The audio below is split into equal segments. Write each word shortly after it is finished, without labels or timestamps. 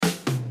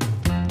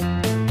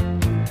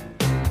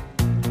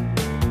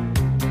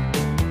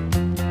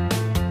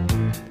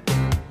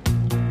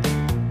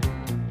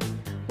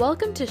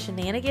Welcome to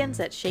Shenanigans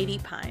at Shady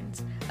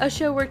Pines, a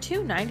show where two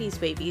 90s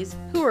babies,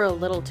 who are a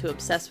little too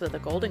obsessed with the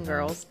Golden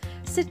Girls,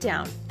 sit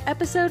down,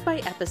 episode by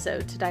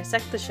episode, to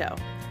dissect the show.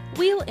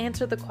 We'll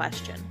answer the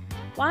question,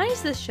 why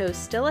is this show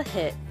still a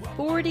hit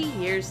 40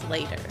 years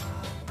later?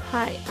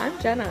 Hi, I'm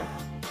Jenna.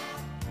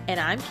 And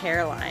I'm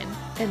Caroline.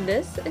 And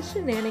this is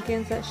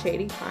Shenanigans at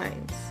Shady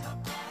Pines.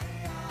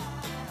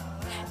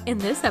 In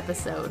this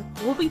episode,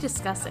 we'll be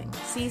discussing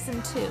Season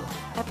 2,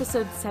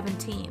 Episode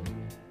 17,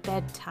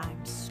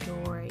 Bedtime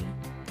Story.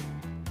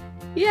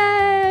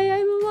 Yay!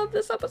 I love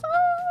this episode!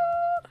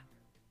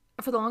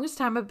 For the longest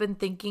time, I've been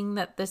thinking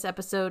that this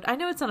episode, I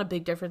know it's not a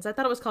big difference. I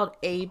thought it was called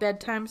A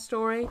Bedtime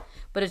Story,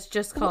 but it's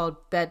just called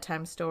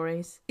Bedtime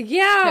Stories.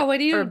 Yeah, No,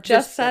 when you or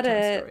just said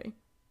Bedtime it, Story.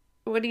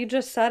 when you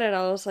just said it,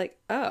 I was like,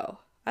 oh,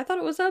 I thought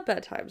it was a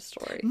bedtime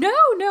story. No,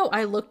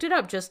 I looked it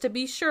up just to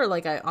be sure.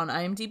 Like, on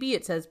IMDb,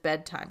 it says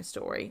Bedtime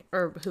Story,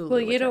 or Hulu. Well,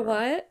 you know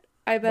whichever. what?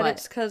 I bet What?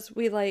 it's because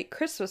we like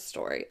Christmas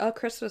Story. A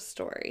Christmas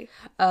Story.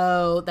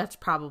 Oh, that's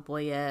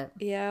probably it.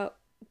 Yeah.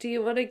 Do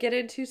you want to get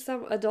into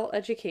some adult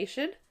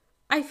education?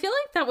 I feel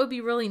like that would be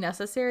really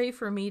necessary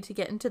for me to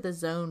get into the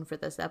zone for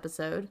this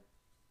episode.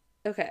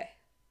 Okay.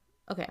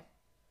 Okay.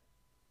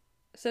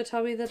 So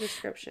tell me the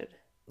description.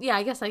 Yeah,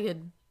 I guess I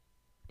could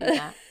do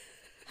that.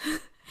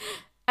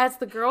 As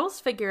the girls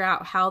figure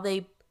out how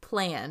they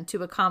plan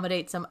to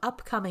accommodate some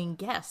upcoming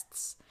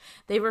guests,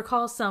 they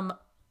recall some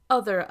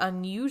other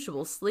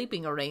unusual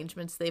sleeping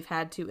arrangements they've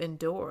had to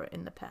endure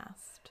in the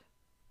past.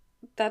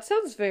 That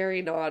sounds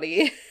very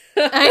naughty.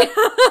 I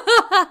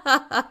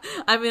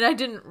mean, I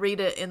didn't read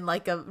it in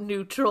like a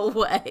neutral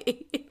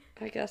way.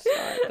 I guess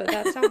not, but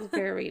that sounds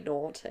very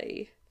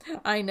naughty.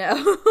 I know.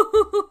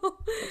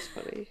 That's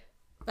funny.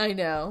 I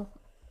know.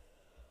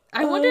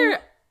 I wonder,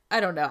 I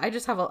don't know. I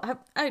just have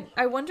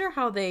I wonder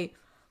how they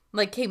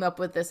like came up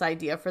with this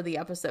idea for the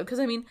episode. Because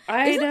I mean,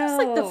 isn't this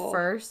like the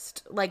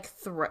first like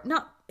it's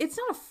not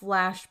a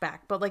flashback,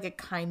 but like it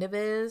kind of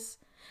is.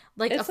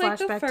 Like It's a like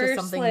the flashback to first,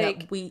 something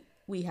like- that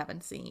we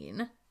haven't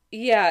seen.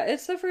 Yeah,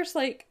 it's the first,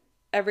 like,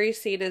 every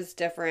scene is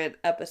different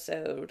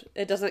episode.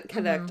 It doesn't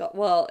connect,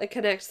 well, it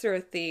connects through a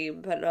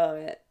theme, but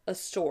not a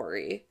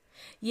story.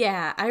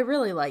 Yeah, I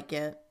really like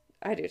it.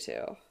 I do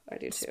too.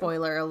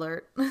 Spoiler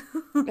alert.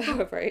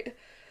 Right.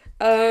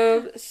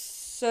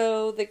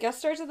 So the guest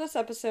stars in this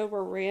episode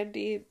were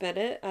Randy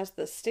Bennett as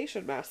the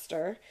station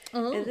master,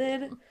 and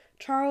then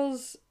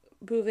Charles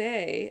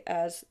Bouvet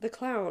as the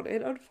clown,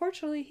 and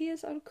unfortunately he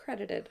is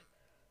uncredited.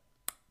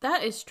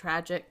 That is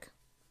tragic.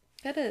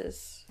 It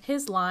is.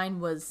 His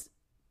line was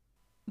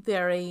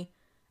very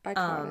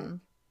Iconic.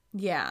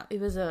 yeah,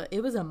 it was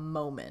a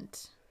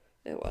moment.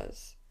 It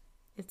was.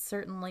 It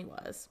certainly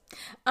was.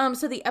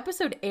 So the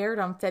episode aired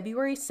on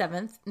February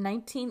 7th,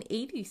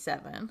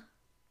 1987.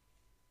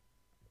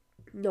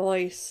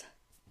 Nice.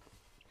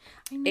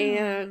 I know.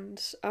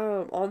 And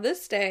on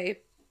this day,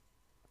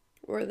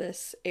 or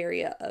this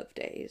area of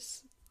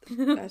days,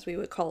 as we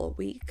would call a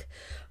week,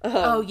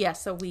 Oh,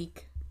 yes, a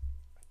week.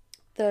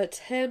 the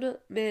Tin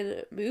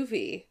Men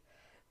movie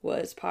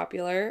was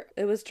popular.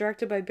 It was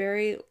directed by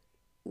Barry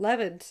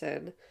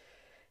Levinson,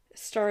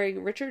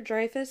 starring Richard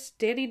Dreyfuss,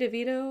 Danny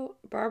DeVito,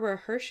 Barbara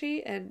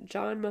Hershey, and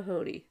John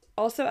Mahoney.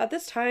 Also, at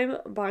this time,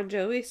 Bon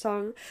Jovi's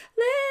song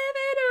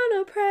 "Living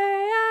on a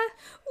Prayer"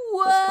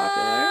 was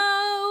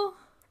popular.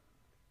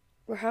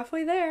 We're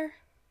halfway there.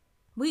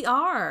 We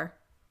are.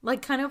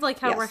 Like, kind of like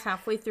how Yes. we're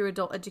halfway through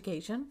adult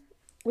education.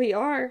 We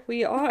are.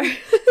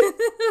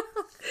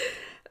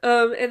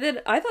 And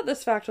then I thought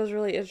this fact was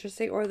really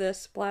interesting, or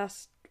this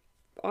blast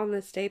on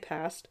this day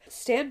past.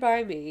 Stand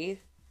By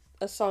Me,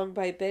 a song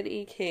by Ben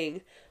E.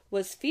 King,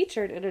 was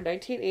featured in a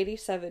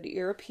 1987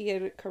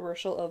 European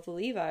commercial of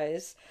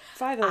Levi's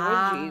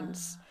 501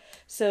 jeans.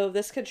 So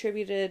this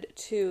contributed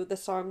to the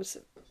song's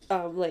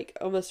like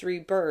almost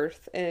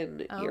rebirth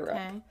in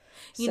Europe.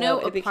 You So know,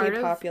 it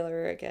became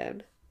popular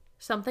again.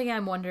 something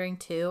I'm wondering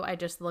too, I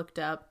just looked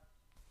up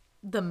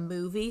the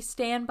movie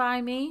Stand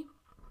By Me,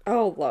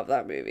 Oh, love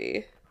that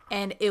movie.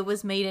 and it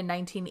was made in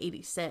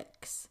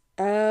 1986.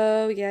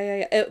 Oh,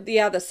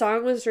 yeah. The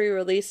song was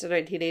re-released in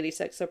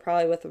 1986, so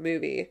probably with the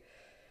movie.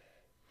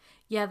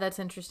 Yeah, that's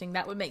interesting.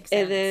 That would make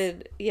sense.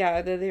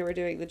 And then they were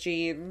doing the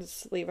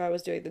jeans. Levi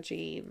was doing the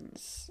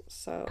jeans.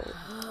 So,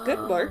 good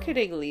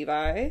marketing,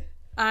 Levi.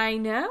 I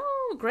know.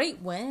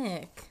 Great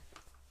wick.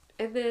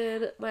 And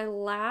then my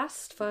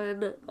last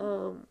fun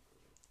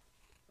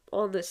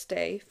on this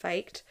day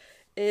fact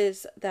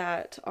is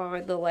that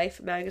on the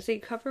Life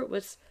magazine cover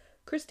was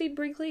Christine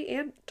Brinkley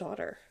and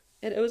daughter.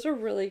 And it was a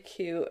really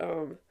cute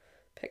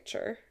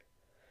picture.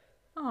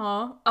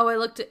 Aw. Oh, I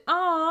looked at...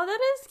 Aw, that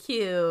is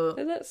cute.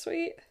 Isn't that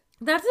sweet?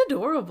 That's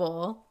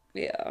adorable.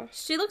 Yeah.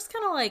 She looks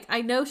kind of like...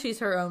 I know she's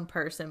her own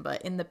person,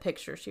 but in the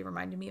picture, she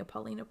reminded me of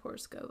Paulina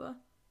Porskova.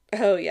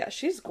 Oh, yeah.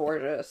 She's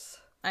gorgeous.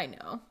 I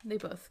know. They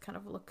both kind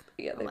of look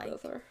Yeah, they alike.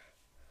 both are.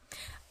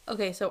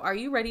 Okay, so are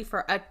you ready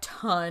for a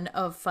ton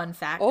of fun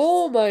facts?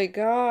 Oh my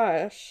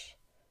gosh.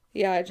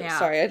 Yeah, Yeah.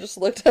 sorry, I just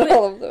looked at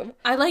all of them.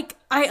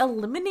 I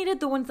eliminated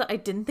the ones that I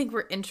didn't think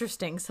were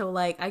interesting, so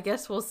like I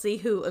guess we'll see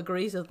who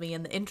agrees with me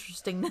in the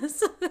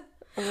interestingness.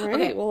 All right,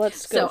 Okay, well,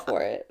 let's go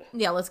for it.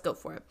 Yeah, let's go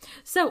for it.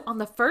 So on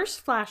the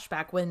first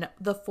flashback, when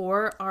the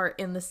four are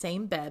in the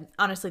same bed,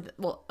 honestly,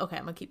 well, okay,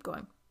 I'm gonna keep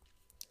going.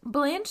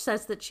 Blanche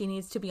says that she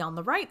needs to be on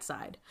the right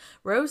side.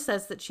 Rose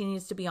says that she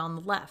needs to be on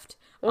the left.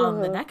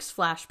 On the next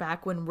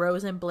flashback, when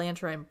Rose and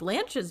Blanche are in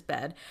Blanche's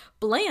bed,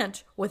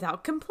 Blanche,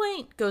 without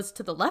complaint, goes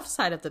to the left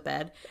side of the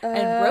bed,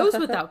 and Rose,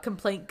 without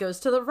complaint, goes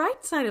to the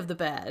right side of the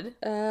bed.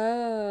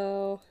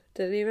 Oh,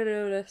 didn't even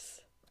notice.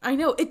 I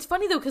know. It's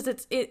funny, though, because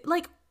it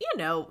like, you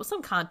know,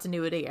 some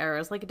continuity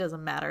errors. Like, it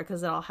doesn't matter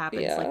because it all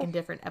happens, like, in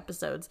different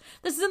episodes.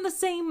 This is in the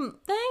same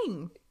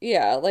thing.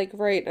 Yeah, like,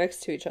 right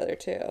next to each other,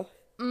 too.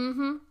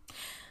 Mm-hmm.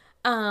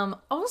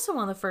 Also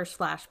on the first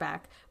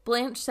flashback,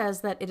 Blanche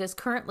says that it is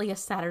currently a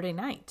Saturday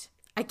night.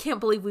 I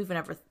can't believe we've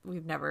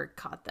never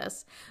caught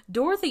this.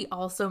 Dorothy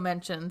also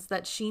mentions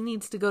that she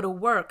needs to go to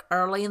work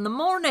early in the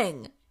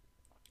morning.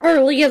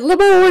 Early in the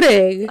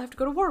morning! I have to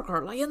go to work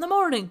early in the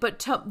morning,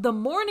 but the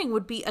morning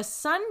would be a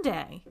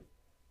Sunday.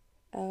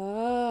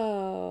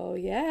 Oh,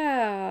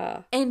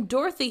 yeah. And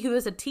Dorothy, who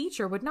is a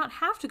teacher, would not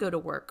have to go to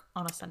work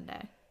on a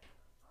Sunday.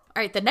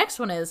 All right, the next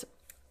one is,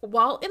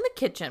 while in the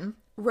kitchen,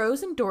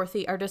 Rose and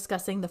Dorothy are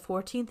discussing the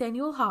 14th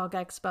annual Hog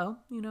Expo,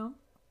 you know,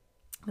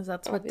 because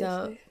that's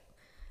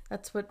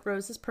what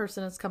Rose's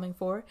person is coming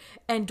for.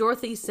 And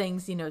Dorothy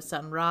sings, you know,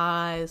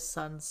 sunrise,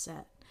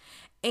 sunset.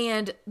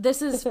 And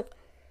this is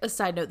a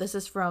side note. This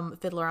is from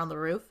Fiddler on the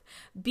Roof.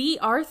 B.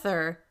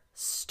 Arthur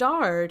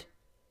starred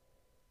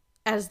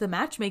as the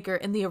matchmaker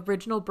in the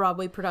original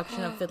Broadway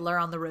production of Fiddler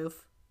on the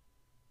Roof.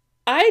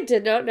 I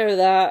did not know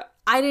that.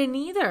 I didn't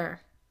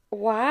either.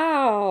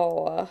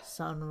 Wow.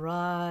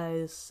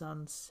 Sunrise,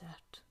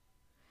 sunset.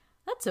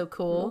 That's so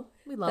cool.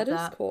 We love that.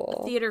 That is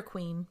cool. A theater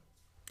queen.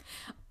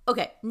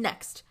 Okay,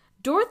 next.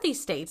 Dorothy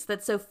states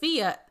that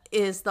Sophia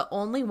is the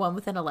only one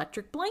with an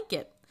electric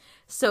blanket.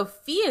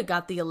 Sophia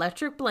got the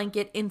electric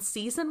blanket in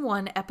season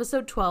 1,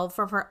 episode 12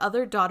 from her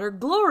other daughter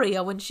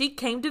Gloria when she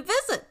came to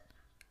visit.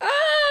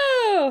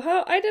 Oh,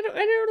 how I didn't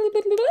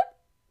remember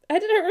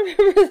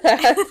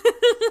that.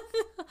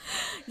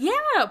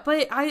 Yeah,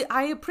 but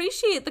I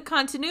appreciate the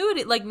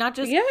continuity, like not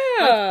just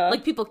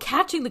like people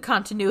catching the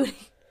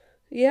continuity.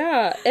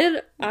 Yeah,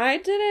 and I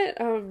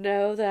didn't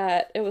know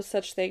that it was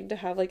such thing to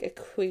have like a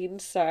queen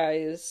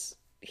size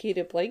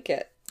heated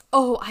blanket.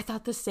 Oh, I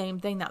thought the same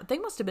thing. That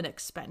thing must have been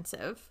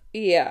expensive.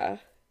 Yeah.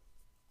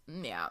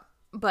 Yeah,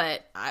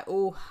 but I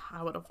would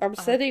have. I'm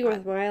sitting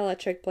with my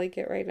electric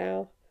blanket right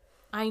now.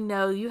 I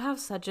know, you have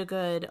such a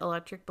good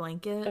electric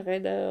blanket. I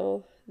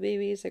know.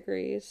 Mimi's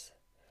agrees.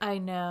 I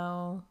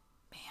know.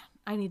 Man,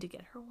 I need to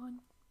get her one.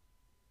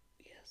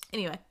 Yes.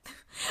 Anyway.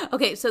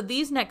 Okay, so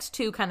these next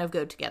two kind of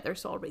go together,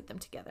 so I'll read them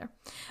together.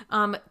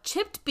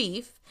 Chipped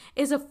beef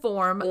is a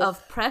form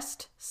of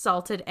pressed,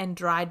 salted, and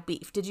dried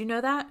beef. Did you know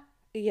that?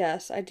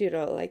 Yes, I do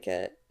not like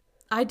it.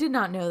 I did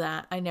not know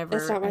that.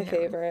 It's not my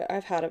favorite.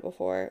 I've had it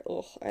before.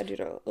 Ugh, I do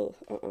not.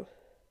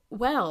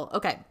 Well,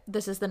 okay,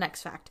 this is the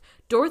next fact.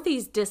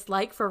 Dorothy's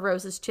dislike for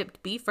Rose's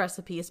chipped beef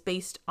recipe is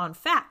based on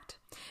fact.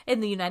 In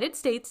the United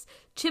States,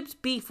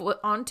 chipped beef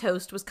on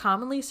toast was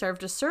commonly served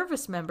to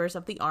service members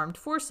of the armed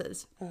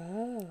forces.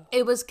 Oh.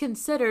 It was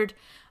considered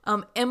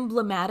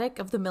emblematic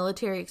of the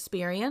military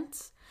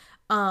experience.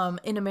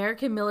 In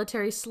American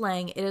military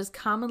slang, it is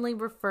commonly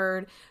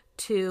referred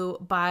to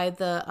by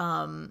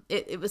the,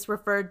 it was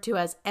referred to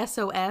as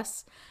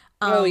SOS.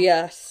 Oh,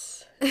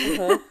 yes.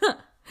 Uh-huh.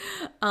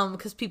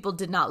 Because people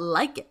did not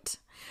like it.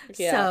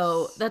 Yes.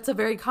 So that's a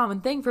very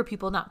common thing for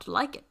people not to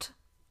like it.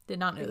 Did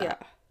not know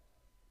that.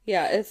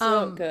 Yeah, it's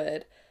not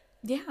good.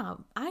 Yeah,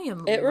 I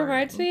am. It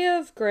reminds me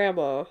of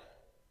Grandma.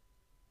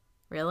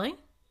 Really?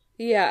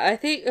 Yeah, I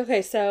think,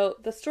 okay, so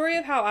the story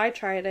of how I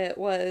tried it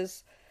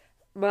was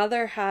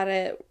Mother had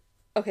it.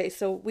 Okay,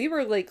 so we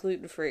were like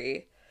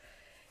gluten-free.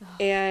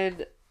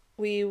 And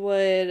we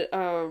would,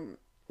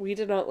 we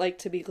did not like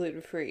to be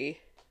gluten-free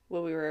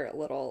when we were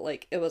little.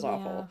 Like, it was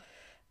awful.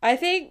 I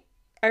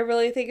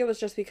really think it was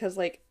just because,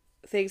 like,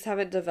 things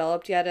haven't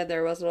developed yet and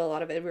there wasn't a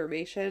lot of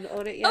information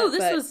on it yet. Oh,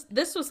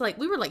 this was like,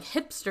 we were like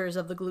hipsters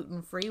of the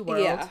gluten-free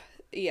world.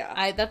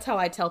 Yeah. That's how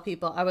I tell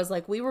people. I was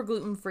like, we were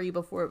gluten-free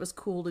before it was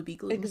cool to be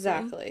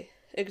gluten-free.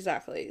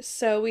 Exactly.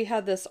 So we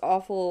had this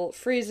awful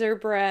freezer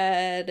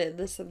bread and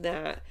this and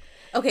that.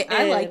 Okay,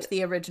 I liked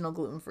the original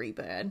gluten-free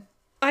bread.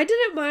 I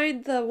didn't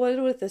mind the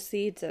one with the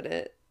seeds in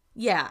it.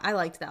 Yeah, I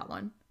liked that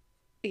one.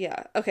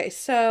 Yeah. Okay,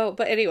 so,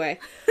 but anyway,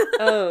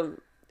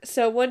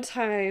 so one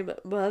time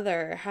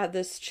Mother had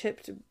this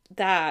chipped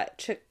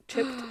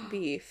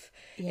beef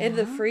in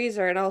the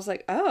freezer, and I was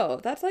like, oh,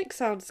 that's like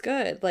sounds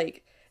good.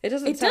 Like, it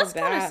doesn't sound bad. It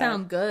does kind of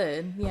sound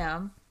good,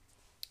 yeah.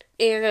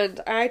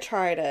 And I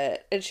tried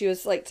it, and she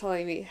was like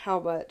telling me how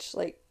much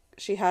like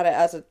she had it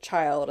as a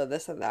child and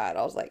this and that.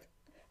 I was like,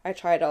 I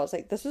tried it. I was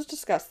like, this is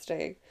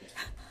disgusting.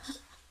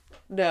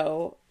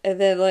 No. And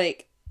then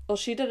like, well,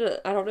 she didn't,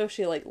 I don't know if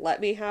she like let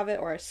me have it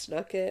or I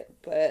snuck it,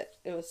 but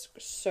it was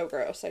so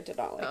gross. I did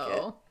not like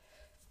it.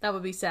 That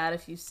would be sad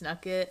if you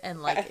snuck it and,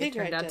 I like, it think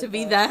turned I out did, to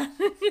be though. that.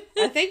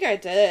 I think I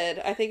did.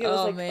 I think it was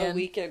Oh, like man. a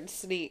weekend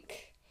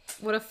sneak.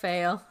 What a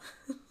fail.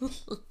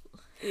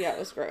 Yeah, it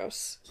was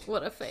gross.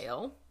 What a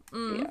fail.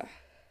 Yeah.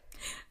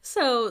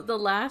 So, the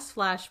last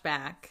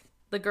flashback,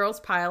 the girls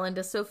pile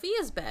into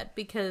Sophia's bed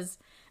because...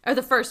 Or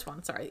the first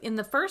one, sorry. In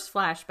the first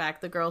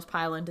flashback, the girls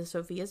pile into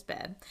Sophia's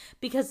bed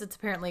because it's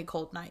apparently a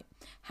cold night.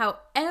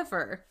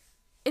 However,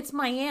 it's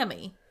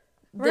Miami.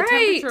 The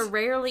temperature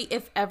rarely,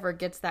 if ever,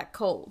 gets that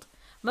cold.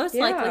 Most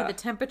likely, the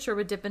temperature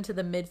would dip into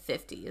the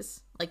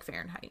mid-50s, like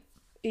Fahrenheit.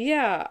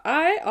 Yeah,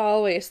 I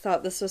always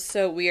thought this was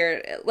so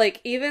weird.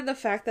 Like, even the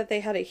fact that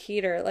they had a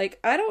heater, like,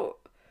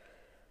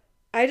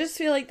 I just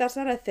feel like that's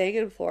not a thing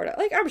in Florida.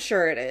 Like, I'm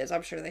sure it is.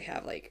 I'm sure they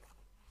have, like,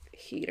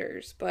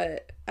 heaters,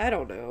 but I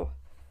don't know.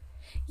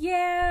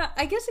 Yeah,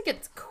 I guess it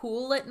gets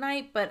cool at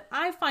night, but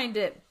I find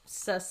it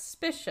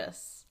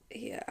suspicious.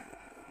 Yeah.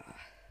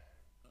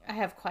 I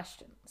have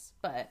questions,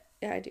 but...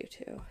 Yeah, I do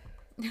too.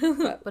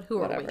 But who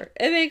whatever. are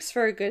we? It makes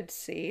for a good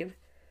scene.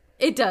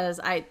 It does.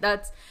 I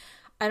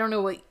don't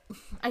know what...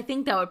 I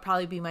think that would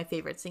probably be my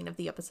favorite scene of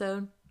the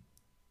episode.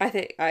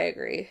 I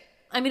agree.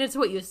 I mean, it's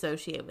what you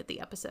associate with the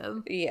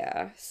episode.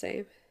 Yeah,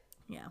 same.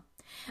 Yeah.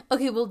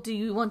 Okay, well, do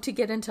you want to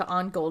get into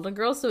On Golden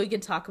Girls so we can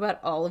talk about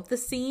all of the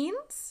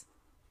scenes?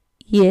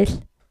 Yes.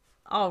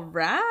 All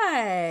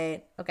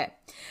right. Okay.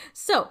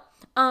 So,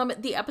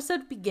 the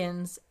episode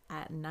begins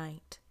at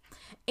night.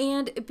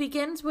 And it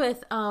begins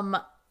with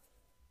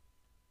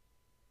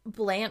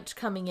Blanche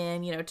coming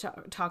in, you know,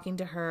 talking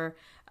to her,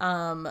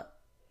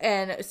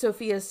 and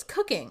Sophia's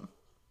cooking.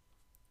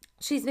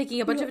 She's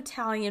making a bunch of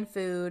Italian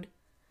food,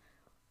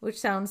 which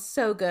sounds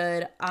so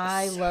good.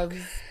 I love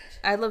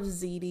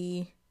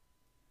ziti.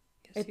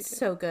 Yes, It's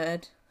so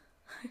good.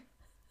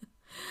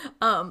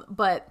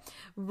 But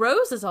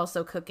Rose is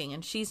also cooking,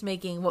 and she's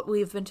making what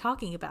we've been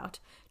talking about,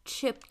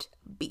 chipped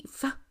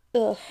beef.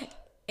 Ugh.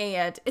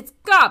 And it's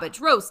garbage.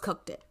 Rose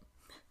cooked it.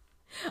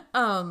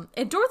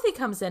 And Dorothy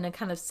comes in and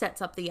kind of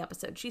sets up the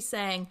episode. She's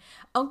saying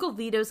Uncle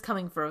Vito's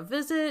coming for a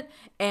visit,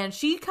 and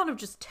she kind of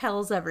just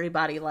tells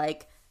everybody,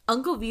 like,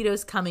 Uncle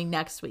Vito's coming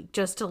next week,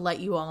 just to let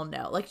you all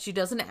know. Like, she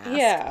doesn't ask.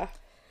 Yeah.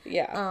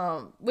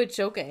 Yeah. Which,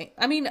 okay.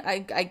 I mean,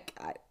 I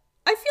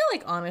feel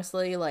like,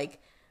 honestly,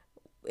 like,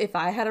 if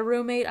I had a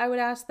roommate, I would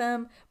ask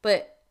them.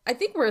 But I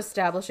think we're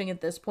establishing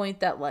at this point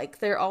that, like,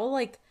 they're all,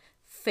 like,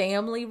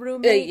 family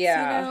roommates, you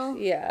know?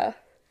 Yeah.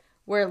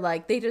 Where,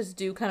 like, they just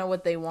do kind of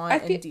what they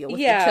want and deal with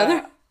each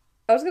other.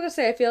 I was going to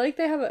say, I feel like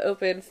they have an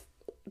open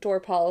door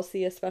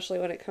policy, especially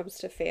when it comes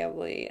to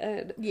family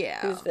and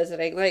who's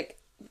visiting. Like,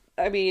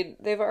 I mean,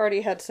 they've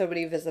already had so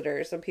many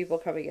visitors and people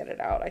coming in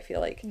and out. I feel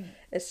like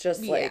it's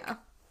just, like...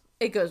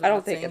 It goes I don't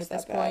without think saying it's at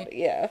this that bad. point.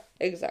 Yeah,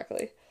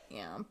 exactly.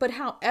 Yeah, but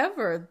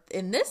however,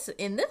 in this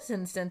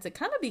instance, it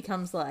kind of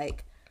becomes,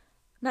 like,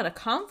 not a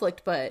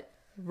conflict, but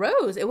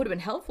Rose, it would have been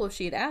helpful if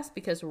she had asked,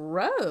 because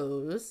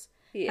Rose...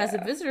 has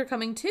a visitor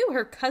coming too.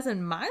 Her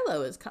cousin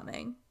Milo is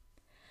coming.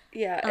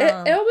 Yeah,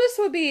 it almost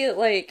would be,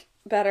 like,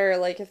 better,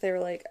 like, if they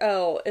were like,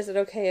 oh, is it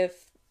okay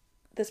if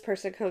this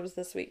person comes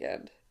this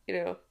weekend? You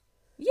know?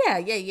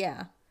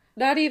 Yeah.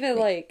 Not even,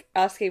 like,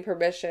 asking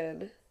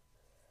permission.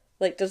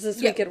 Like, does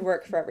this weekend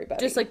work for everybody?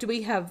 Just, like, do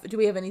we have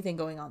anything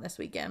going on this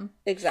weekend?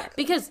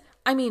 Exactly. Because,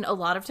 I mean, a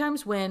lot of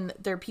times when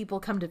their people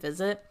come to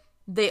visit,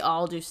 they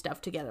all do stuff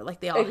together.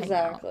 Like, they all hang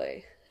out.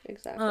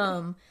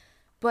 Exactly.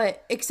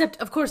 But except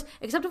of course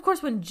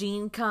when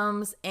Jean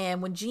comes,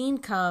 and when Jean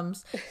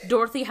comes,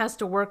 Dorothy has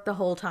to work the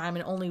whole time,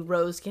 and only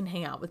Rose can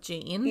hang out with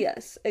Jean.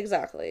 Yes,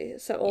 exactly.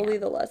 So only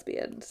the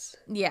lesbians.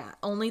 Yeah,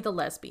 only the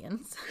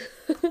lesbians.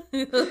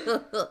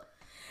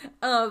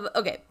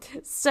 Okay,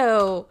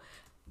 so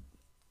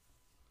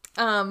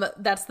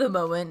that's the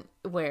moment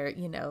where,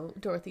 you know,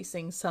 Dorothy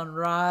sings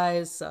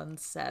Sunrise,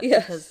 Sunset,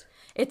 because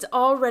it's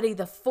already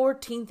the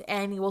 14th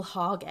annual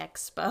Hog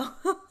Expo.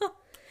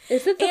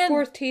 Is it the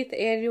 14th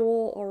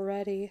annual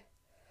already?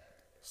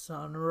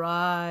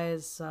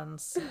 Sunrise,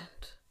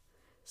 sunset.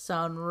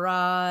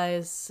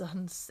 Sunrise,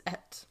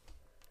 sunset.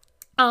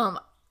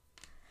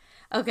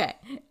 Okay.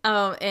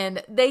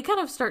 And they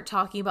kind of start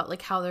talking about,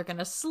 like, how they're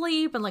gonna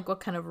sleep and, like, what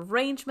kind of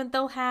arrangement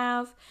they'll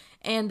have.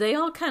 And they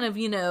all kind of,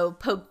 you know,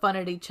 poke fun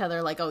at each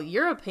other, like, oh,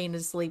 you're a pain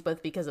to sleep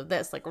with because of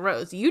this. Like,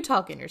 Rose, you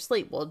talk in your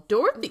sleep. Well,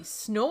 Dorothy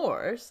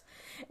snores.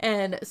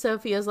 And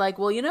Sophia's like,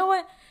 well, you know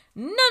what?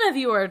 None of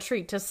you are a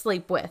treat to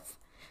sleep with.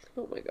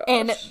 Oh my gosh.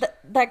 And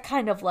that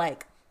kind of,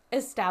 like,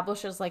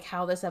 establishes, like,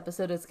 how this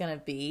episode is gonna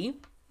be.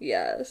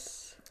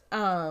 Yes.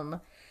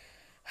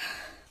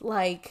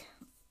 Like...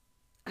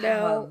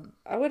 Now,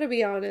 I want to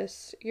be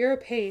honest. You're a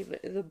pain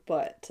in the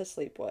butt to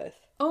sleep with.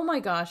 Oh my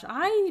gosh,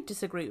 I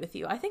disagree with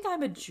you. I think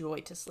I'm a joy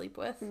to sleep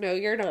with. No,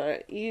 you're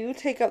not. You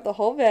take up the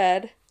whole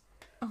bed.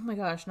 Oh my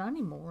gosh, not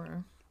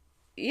anymore.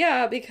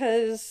 Yeah,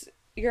 because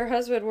your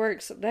husband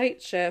works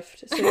night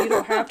shift, so you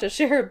don't have to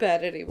share a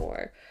bed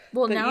anymore.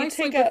 Well, but now I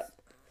sleep with...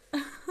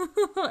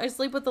 I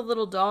sleep with the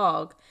little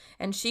dog,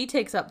 and she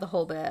takes up the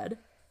whole bed.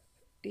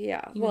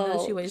 Yeah, even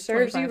though she well, weighs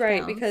serves you 25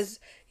 right pounds. because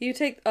you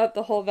take up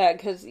the whole bed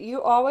because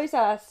you always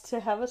ask to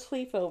have a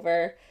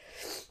sleepover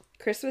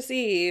Christmas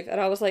Eve,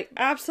 and I was like,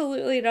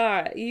 absolutely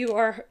not. You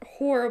are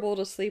horrible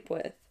to sleep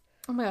with.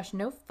 Oh my gosh,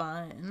 no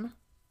fun.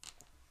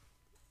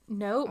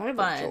 No I'm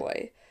a fun.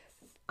 joy.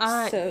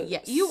 So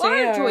Yeah, you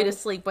are a joy to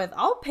Sam, sleep with.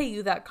 I'll pay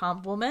you that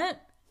compliment.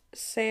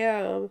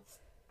 Sam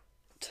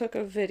took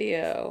a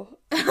video,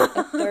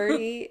 a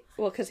 30,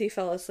 well, because he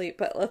fell asleep,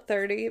 but a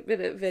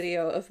 30-minute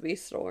video of me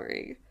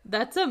snoring.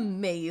 That's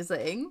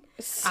amazing.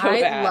 So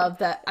I bad. love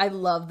that. I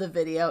love the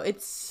video.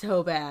 It's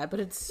so bad, but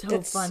it's so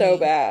It's funny. so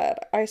bad.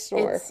 I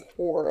snore It's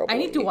horribly. I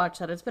need to watch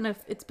that. It's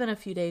been a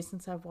few days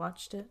since I've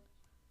watched it.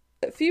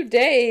 A few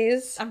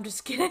days. I'm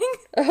just kidding.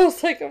 I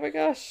was like, oh my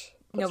gosh.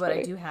 No, That's but I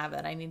funny. do have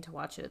it. I need to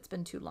watch it. It's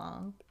been too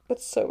long.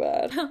 That's so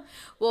bad.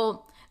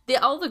 Well,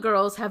 all the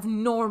girls have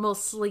normal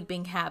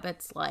sleeping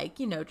habits, like,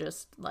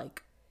 just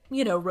like,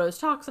 Rose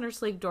talks in her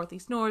sleep, Dorothy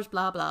snores,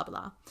 blah, blah,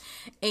 blah.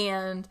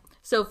 And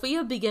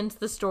Sophia begins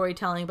the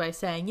storytelling by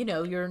saying,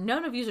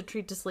 none of you's a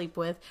treat to sleep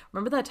with.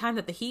 Remember that time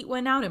that the heat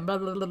went out and blah,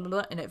 blah, blah, blah,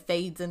 blah, and it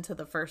fades into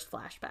the first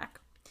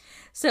flashback.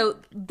 So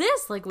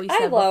this, like we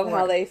said I love before,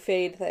 how they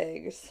fade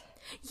things.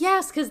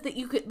 yes, because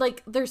you could,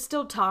 like, they're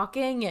still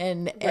talking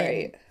and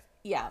Right.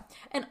 yeah.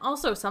 And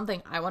also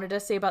something I wanted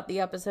to say about the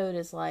episode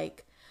is,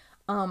 like,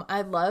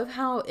 I love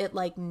how it,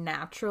 like,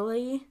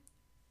 naturally,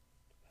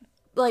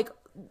 like,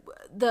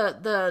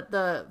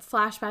 the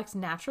flashbacks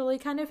naturally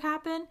kind of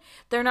happen.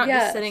 They're not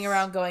just sitting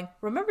around going,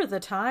 remember the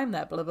time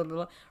that blah, blah, blah,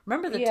 blah.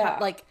 Remember the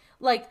time,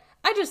 like,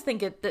 I just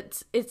think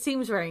it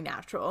seems very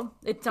natural.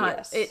 It's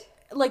not,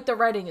 like, the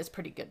writing is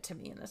pretty good to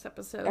me in this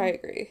episode. I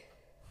agree.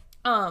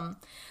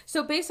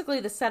 So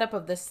basically the setup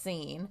of this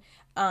scene,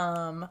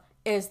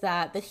 is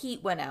that the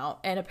heat went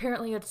out and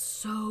apparently it's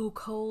so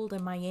cold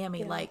in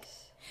Miami, like,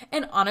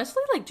 and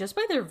honestly, like, just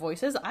by their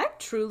voices, I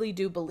truly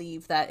do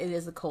believe that it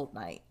is a cold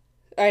night.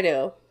 I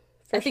know.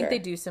 I think they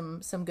do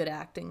some good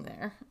acting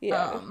there.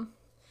 Yeah.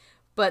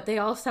 But they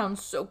all sound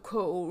so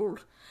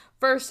cold.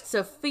 First,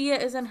 Sophia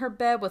is in her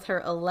bed with her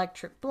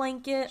electric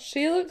blanket.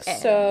 She looks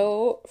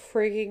so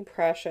freaking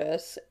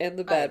precious in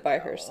the bed by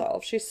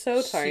herself. She's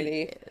so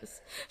tiny.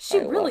 She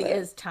really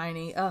is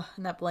tiny. Ugh,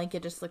 and that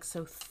blanket just looks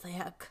so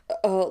thick.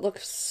 Oh, it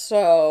looks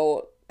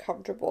so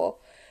comfortable.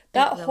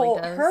 That really whole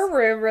does. her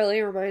room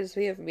really reminds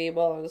me of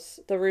Mimo's,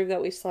 the room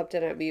that we slept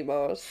in at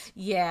Mimo's.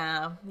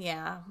 Yeah,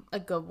 a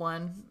good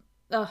one.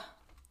 Ugh.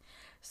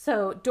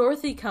 So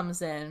Dorothy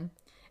comes in,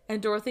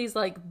 and Dorothy's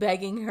like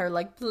begging her,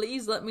 like,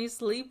 please let me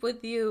sleep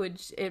with you. And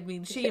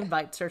she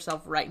invites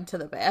herself right into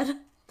the bed.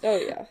 Oh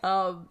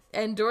yeah.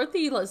 And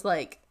Dorothy was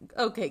like,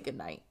 okay, good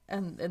night.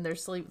 And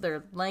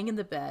they're laying in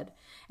the bed.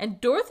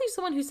 And Dorothy's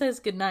the one who says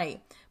good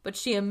night, but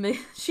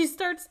she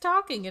starts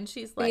talking and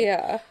she's like,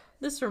 Yeah.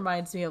 this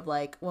reminds me of,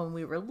 like, when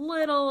we were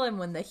little and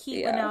when the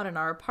heat went out in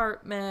our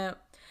apartment.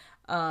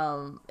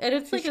 And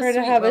it's She's like trying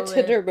to have a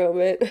Tinder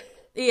moment.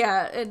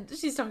 Yeah, and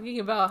she's talking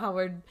about how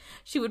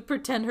she would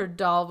pretend her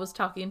doll was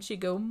talking, and she'd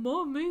go,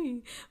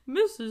 Mommy,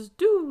 Mrs.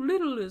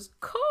 Doolittle is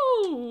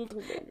cold.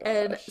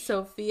 And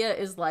Sophia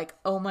is like,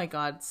 oh my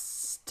god,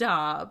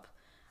 stop.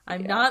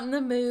 I'm not in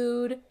the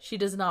mood. She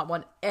does not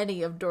want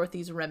any of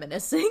Dorothy's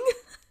reminiscing.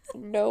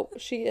 Nope,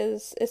 she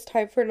is. It's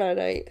time for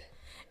night-night.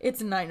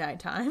 It's night-night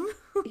time.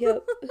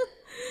 Yep.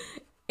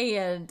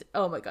 And,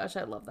 oh my gosh,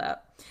 I love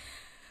that.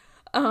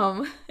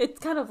 It's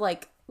kind of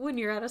like when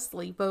you're at a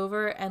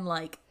sleepover and,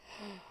 like,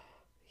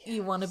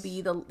 you want to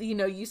be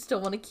you still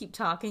want to keep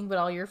talking, but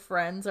all your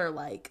friends are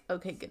like,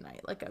 okay, good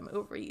night, like, I'm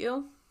over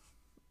you.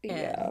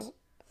 Yeah.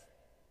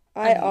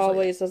 I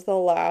always was the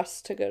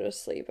last to go to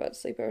sleep at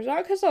sleepovers.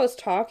 Not because I was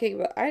talking,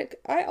 but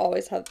I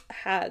always have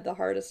had the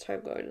hardest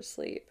time going to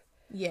sleep.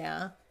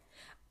 Yeah.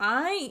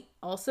 I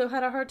also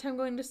had a hard time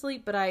going to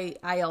sleep, but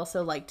I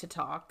also like to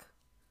talk.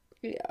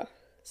 Yeah.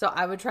 So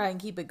I would try and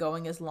keep it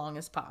going as long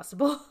as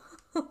possible.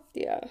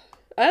 Yeah.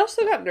 I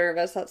also got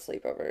nervous at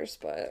sleepovers,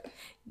 but...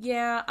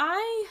 Yeah,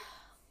 I'm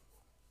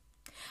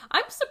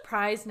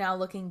surprised now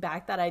looking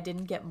back that I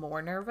didn't get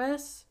more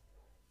nervous.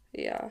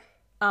 Yeah.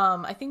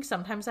 I think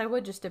sometimes I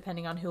would, just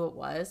depending on who it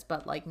was,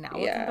 but, like, now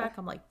looking back,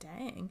 I'm like,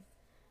 dang,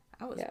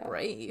 I was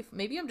brave.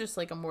 Maybe I'm just,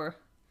 like,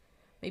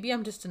 maybe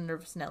I'm just a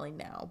nervous Nelly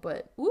now,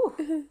 but,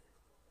 ooh.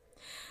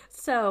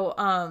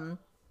 So,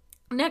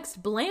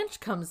 next,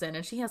 Blanche comes in,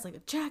 and she has, like, a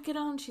jacket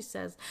on. She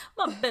says,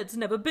 my bed's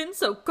never been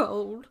so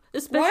cold,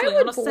 especially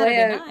on a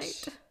Saturday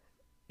night.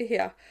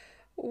 Yeah.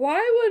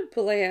 Why would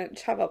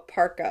Blanche have a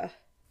parka?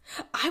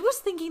 I was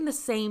thinking the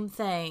same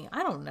thing.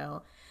 I don't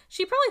know.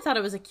 She probably thought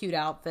it was a cute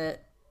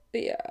outfit.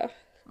 Yeah.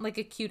 Like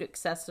a cute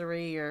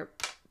accessory, or...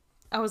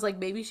 I was like,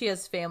 maybe she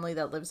has family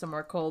that lives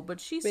somewhere cold, but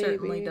she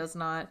certainly does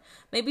not.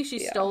 Maybe she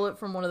stole it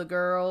from one of the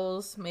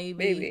girls.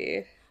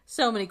 Maybe.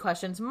 So many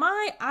questions.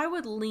 I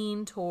would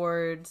lean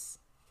towards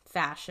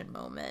fashion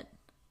moment.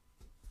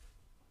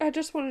 I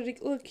just wanted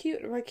to look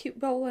cute in my cute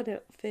bowling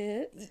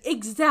outfit.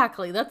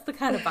 Exactly. That's the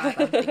kind of vibe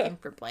I'm thinking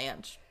for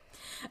Blanche.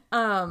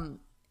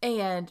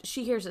 And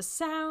she hears a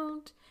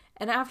sound,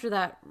 and after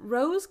that,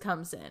 Rose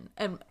comes in.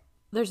 And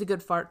there's a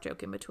good fart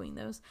joke in between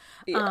those.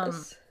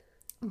 Yes.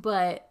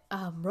 But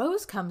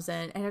Rose comes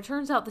in, and it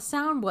turns out the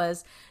sound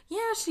was,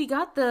 yeah, she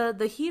got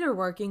the heater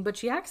working, but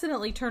she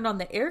accidentally turned on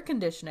the air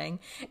conditioning,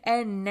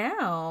 and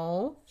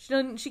now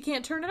she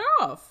can't turn it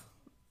off.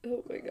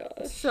 Oh my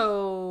gosh.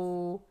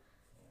 So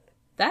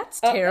that's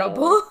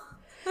terrible.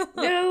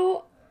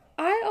 Now,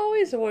 I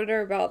always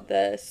wonder about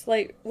this.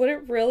 Like, would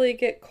it really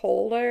get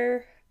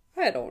colder?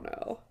 I don't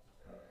know.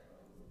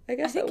 I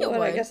guess it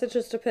would. I guess it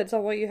just depends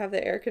on what you have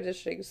the air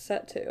conditioning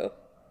set to.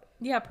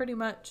 Yeah, pretty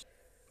much.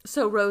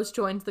 So Rose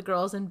joins the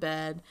girls in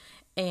bed,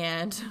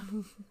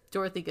 and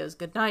Dorothy goes,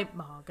 "Good night,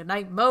 Ma. Good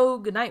night, Mo.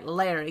 Good night,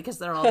 Larry," because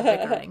they're all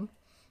bickering.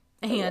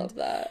 I love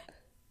that.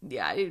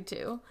 Yeah, I do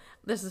too.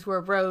 This is where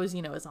Rose,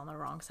 is on the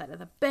wrong side of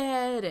the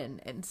bed,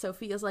 and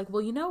Sophia's like,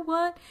 "Well, you know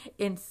what?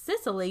 In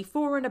Sicily,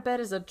 4 in a bed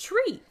is a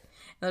treat."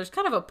 And there's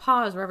kind of a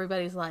pause where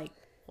everybody's like,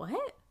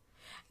 "What?"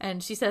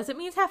 And she says, "It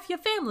means half your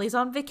family's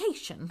on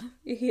vacation."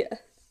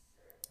 Yes.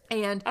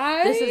 And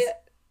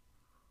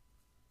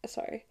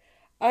Sorry.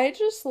 I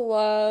just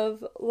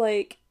love,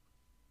 like,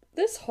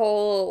 this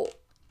whole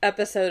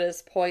episode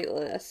is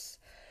pointless,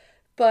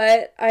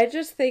 but I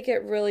just think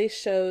it really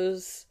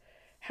shows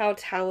how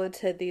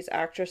talented these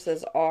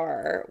actresses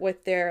are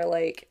with their,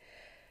 like,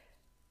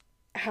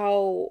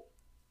 how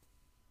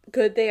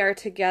good they are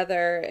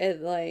together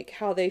and, like,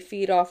 how they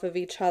feed off of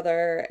each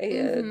other,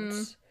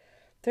 and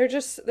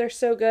they're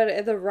so good,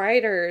 and the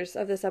writers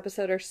of this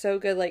episode are so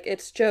good. Like,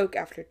 it's joke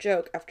after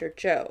joke after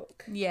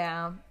joke.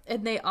 Yeah,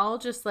 and they all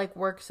just, like,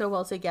 work so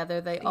well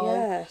together. They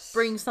all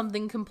bring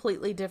something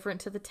completely different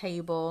to the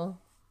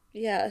table.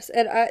 Yes,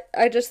 and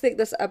I just think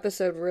this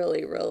episode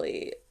really,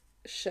 really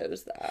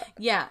shows that.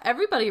 Yeah,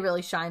 everybody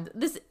really shines.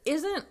 This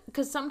isn't,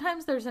 because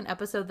sometimes there's an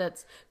episode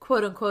that's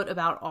quote unquote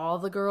about all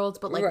the girls,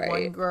 but like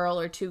one girl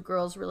or two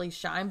girls really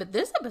shine. But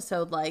this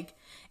episode, like,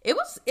 I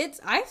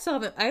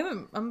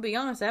haven't, I'm gonna be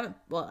honest,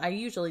 I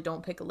usually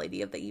don't pick a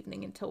lady of the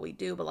evening until we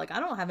do, but like, I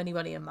don't have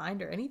anybody in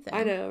mind or anything.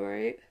 I know,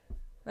 right?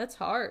 That's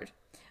hard.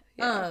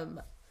 Yeah.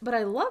 But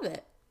I love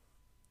it.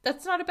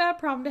 That's not a bad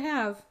problem to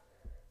have.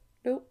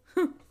 Nope.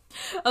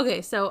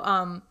 Okay,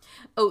 so,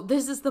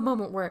 this is the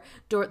moment where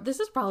this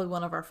is probably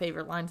one of our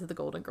favorite lines of the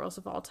Golden Girls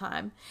of all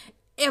time.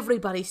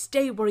 "Everybody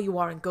stay where you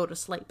are and go to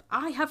sleep.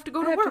 I have to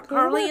go to work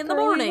early in the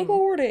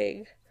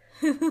morning."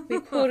 We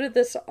quoted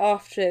this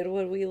often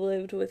when we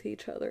lived with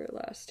each other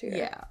last year.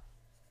 Yeah.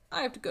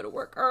 "I have to go to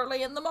work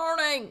early in the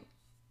morning."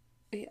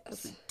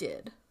 Yes. We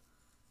did.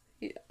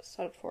 Yes,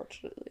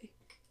 unfortunately.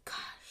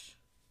 Gosh.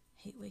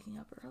 Hate waking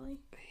up early.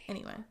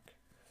 Anyway.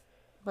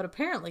 But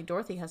apparently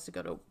Dorothy has to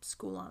go to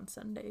school on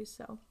Sundays,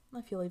 so I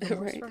feel even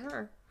worse for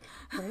her.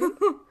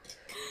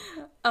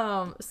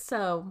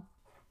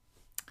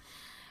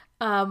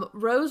 Right?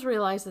 Rose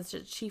realizes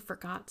that she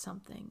forgot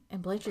something,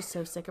 and Blanche is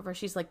so sick of her,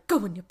 she's like,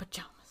 "Go in your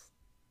pajamas."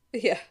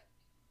 Yeah.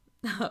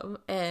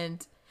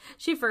 And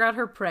she forgot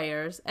her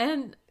prayers,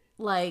 and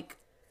like,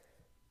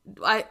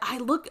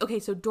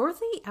 so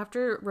Dorothy,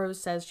 after Rose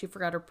says she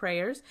forgot her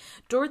prayers,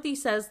 Dorothy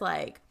says,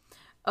 like,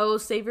 "Oh,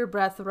 save your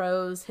breath,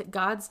 Rose.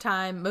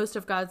 Most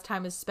of God's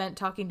time is spent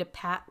talking to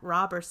Pat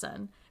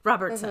Robertson.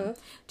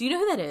 Do you know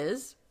who that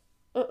is?"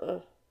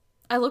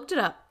 I looked it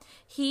up.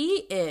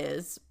 He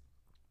is,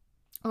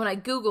 when I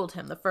Googled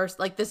him,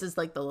 this is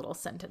like the little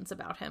sentence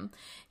about him.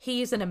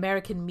 He's an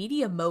American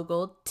media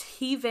mogul,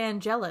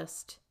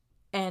 evangelist,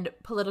 and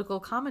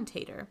political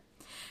commentator.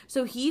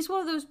 So he's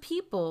one of those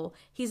people,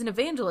 he's an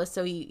evangelist,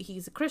 so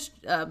he's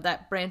a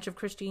that branch of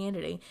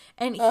Christianity,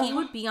 and he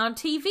would be on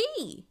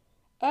TV.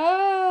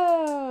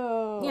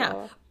 Oh.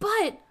 Yeah.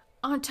 But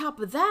on top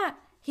of that,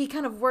 he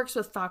kind of works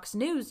with Fox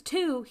News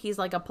too. He's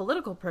like a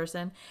political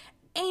person.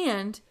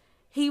 And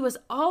he was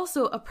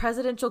also a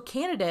presidential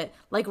candidate,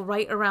 like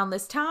right around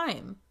this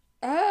time.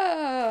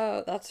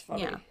 Oh, that's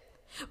funny. Yeah.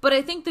 But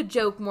I think the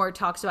joke more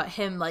talks about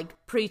him like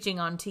preaching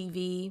on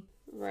TV.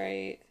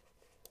 Right.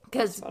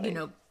 Because,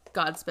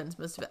 God spends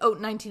most of it.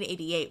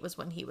 1988 was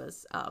when he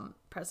was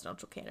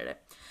presidential candidate.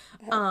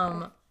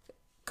 Okay.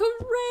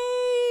 Crazy!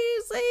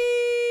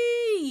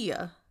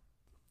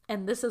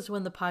 And this is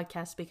when the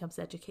podcast becomes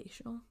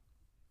educational.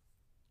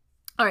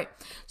 All right.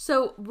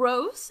 So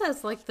Rose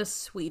says like the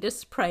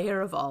sweetest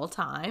prayer of all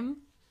time.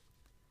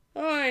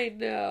 I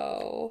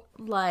know.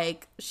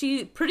 Like,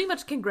 she pretty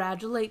much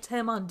congratulates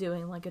him on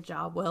doing like a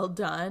job well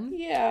done.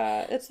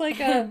 Yeah. It's like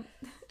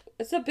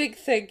it's a big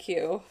thank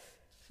you.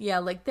 Yeah,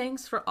 like,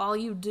 thanks for all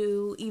you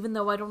do, even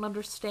though I don't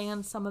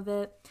understand some of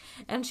it.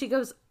 And she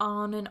goes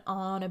on and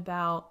on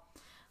about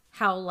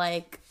how,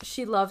 like,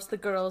 she loves the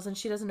girls and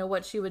she doesn't know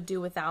what she would do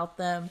without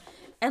them.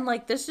 And,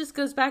 like, this just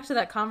goes back to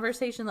that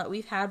conversation that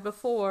we've had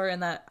before,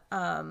 and that,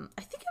 I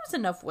think it was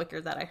Enough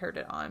Wicker that I heard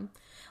it on.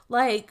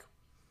 Like,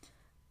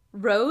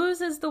 Rose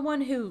is the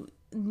one who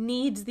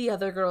needs the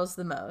other girls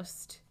the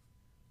most.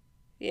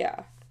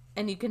 Yeah.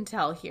 And you can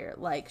tell here,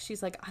 like,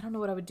 she's like, I don't know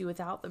what I would do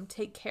without them.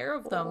 Take care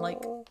of them.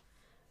 Like,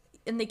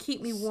 and they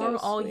keep me warm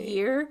all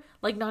year.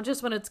 Like, not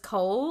just when it's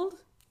cold.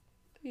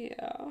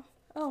 Yeah.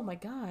 Oh my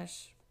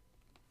gosh.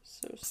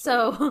 So sweet.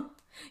 So,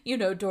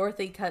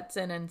 Dorothy cuts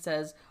in and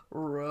says,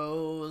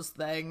 Rose,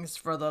 thanks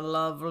for the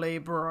lovely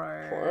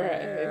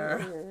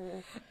prayer.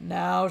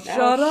 Now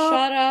shut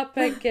up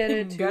and get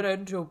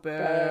into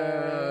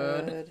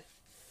bed.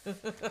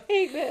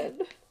 Amen.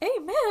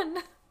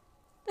 Amen.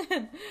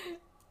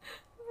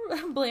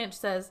 Blanche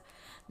says,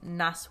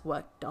 nice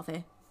work,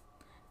 Dorothy.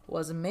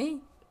 Wasn't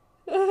me.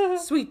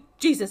 Sweet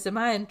Jesus, am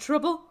I in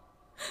trouble?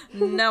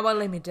 Now I'll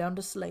lay me down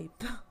to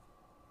sleep.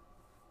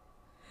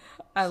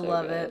 I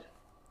love it.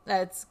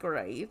 That's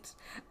great.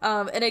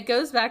 And it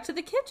goes back to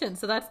the kitchen.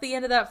 So that's the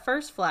end of that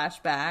first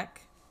flashback.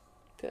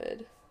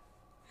 Good.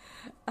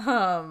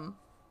 And,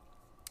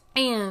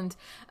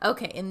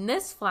 okay, in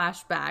this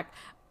flashback,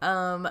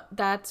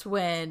 that's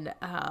when,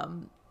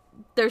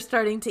 they're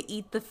starting to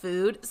eat the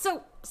food.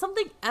 So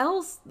something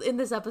else in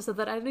this episode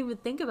that I didn't even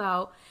think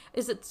about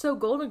is it's so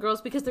Golden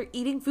Girls because they're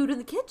eating food in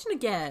the kitchen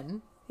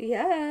again.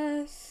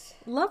 Yes.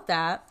 Love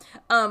that.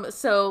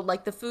 So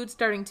like the food's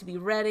starting to be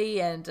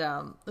ready and,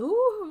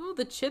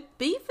 the chipped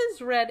beef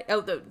is ready.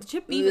 Oh, the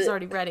chipped beef is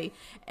already ready.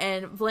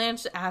 And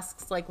Blanche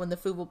asks like when the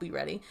food will be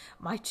ready.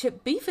 My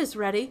chipped beef is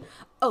ready.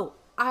 Oh,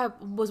 I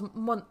was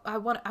more in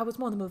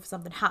the mood for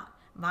something hot.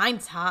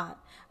 Mine's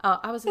hot.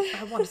 I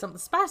wanted something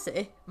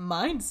spicy.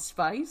 Mine's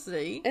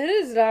spicy. It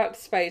is not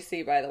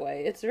spicy, by the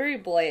way. It's very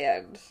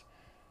bland.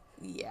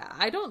 Yeah,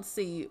 I don't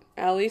see.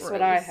 At least Rose.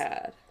 what I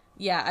had.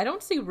 Yeah, I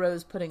don't see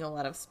Rose putting a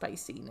lot of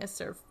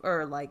spiciness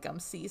or like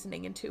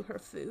seasoning into her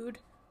food.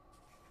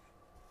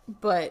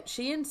 But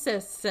she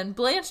insists, and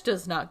Blanche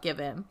does not give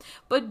in.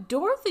 But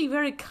Dorothy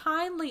very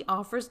kindly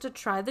offers to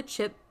try the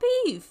chipped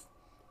beef.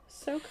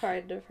 So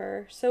kind of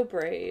her. So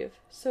brave.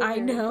 So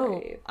very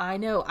brave. I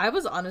know. I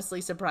was honestly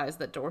surprised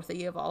that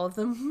Dorothy, of all of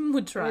them,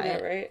 would try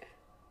it. Right?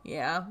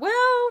 Yeah.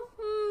 Well,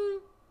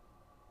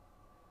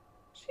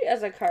 she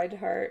has a kind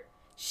heart.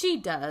 She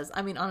does.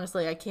 I mean,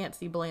 honestly, I can't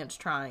see Blanche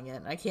trying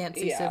it. I can't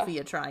see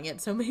Sophia trying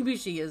it. So maybe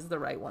she is the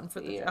right one for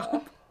the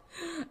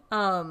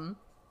job.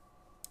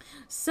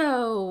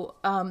 So,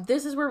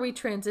 this is where we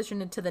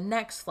transition into the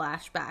next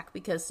flashback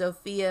because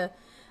Sophia,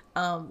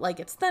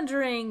 it's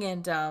thundering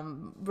and,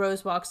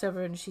 Rose walks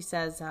over and she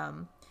says,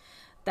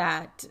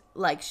 that,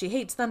 she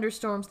hates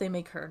thunderstorms. They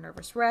make her a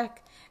nervous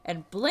wreck.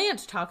 And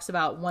Blanche talks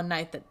about one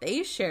night that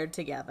they shared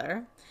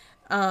together.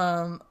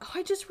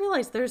 I just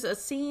realized there's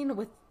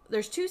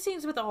two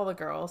scenes with all the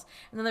girls,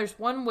 and then there's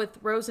one with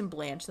Rose and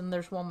Blanche, and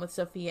there's one with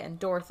Sophia and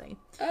Dorothy.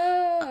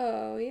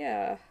 Oh,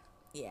 yeah.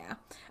 Yeah.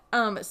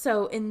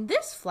 So in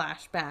this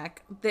flashback,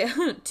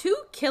 the two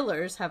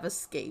killers have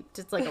escaped.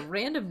 It's like a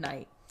random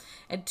night.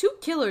 And two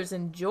killers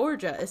in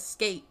Georgia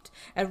escaped.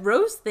 And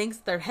Rose thinks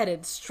they're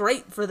headed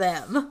straight for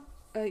them.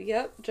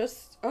 Yep.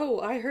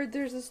 I heard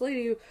there's this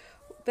lady who,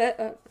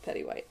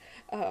 Betty White,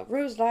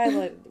 Rose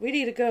Island. We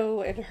need to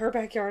go in her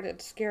backyard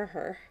and scare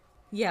her.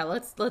 Yeah,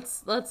 let's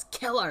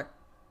kill her.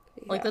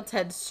 Yeah. Let's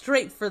head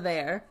straight for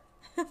there.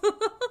 Oh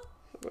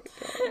my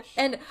gosh.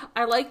 And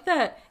I like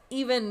that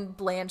even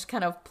Blanche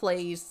kind of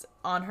plays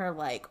on her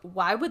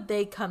why would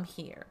they come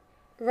here?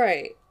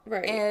 Right.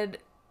 And,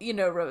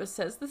 Rose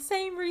says the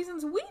same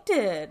reasons we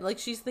did.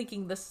 She's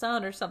thinking the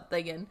sun or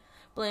something, and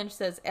Blanche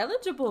says,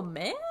 eligible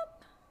man?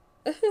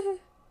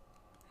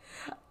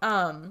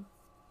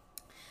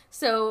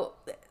 So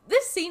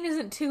this scene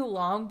isn't too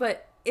long,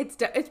 but it's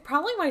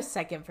probably my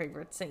second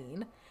favorite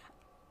scene.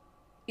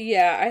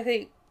 Yeah,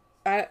 I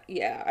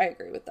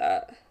agree with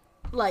that.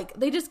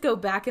 They just go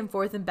back and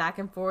forth and back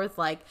and forth.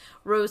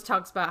 Rose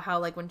talks about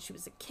how, when she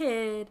was a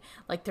kid,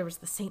 there was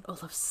the St.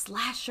 Olaf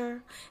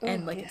slasher,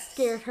 and, it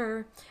scared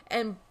her.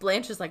 And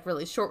Blanche is,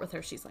 really short with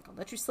her. She's like, I'll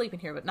let you sleep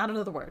in here, but not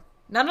another word.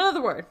 Not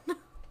another word.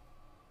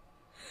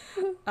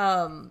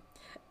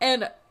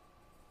 And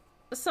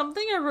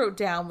something I wrote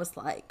down was,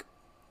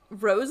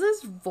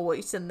 Rose's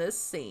voice in this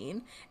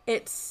scene,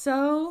 it's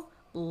so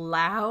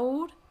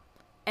loud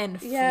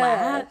and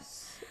flat.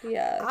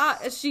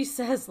 Yes. She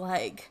says,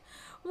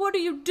 what are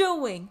you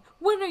doing?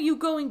 When are you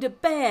going to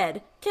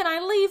bed? Can I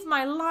leave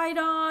my light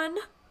on?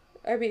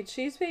 I mean,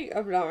 she's being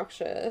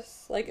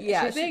obnoxious.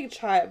 Yeah, she's being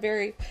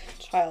very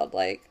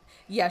childlike.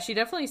 Yeah, she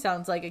definitely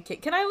sounds like a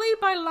kid. Can I leave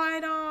my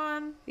light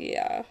on?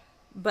 Yeah.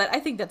 But I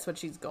think that's what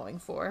she's going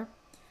for.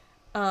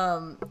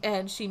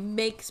 And she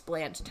makes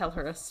Blanche tell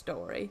her a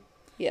story.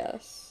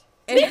 Yes.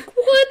 And make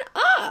one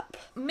up!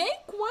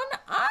 Make one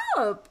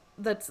up!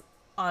 That's,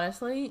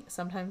 honestly,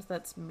 sometimes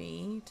that's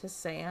me to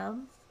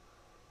Sam.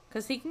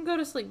 Because he can go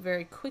to sleep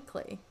very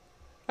quickly.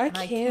 I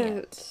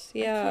can't.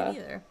 Yeah. I can't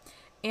either.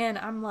 And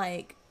I'm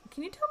like,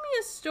 can you tell me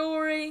a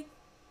story?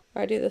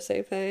 I do the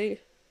same thing.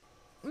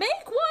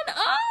 Make one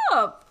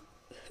up!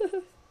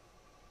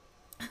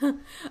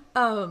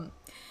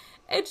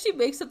 And she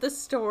makes up this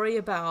story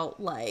about,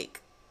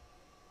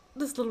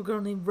 this little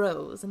girl named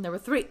Rose, and there were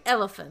 3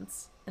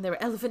 elephants, and there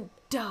were elephant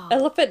dolls.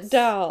 Elephant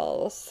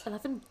dolls.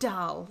 Elephant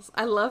dolls.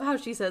 I love how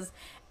she says,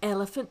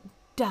 elephant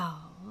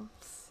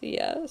dolls.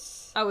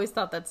 Yes. I always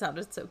thought that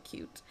sounded so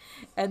cute.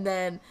 And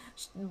then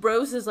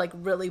Rose is like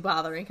really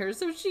bothering her.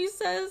 So she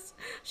says,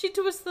 she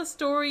twists the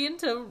story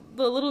into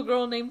the little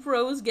girl named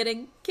Rose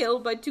getting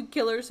killed by 2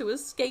 killers who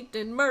escaped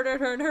and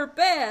murdered her in her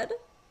bed.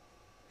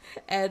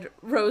 And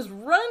Rose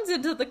runs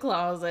into the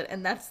closet,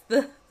 and that's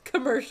the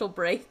commercial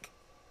break.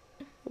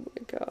 Oh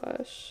my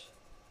gosh.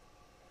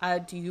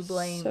 Do you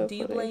blame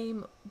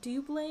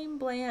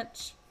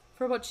Blanche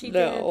for what she did?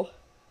 No.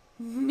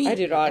 Me I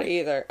do not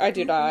either. I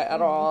do not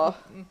at all.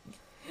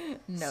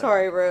 No.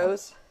 Sorry,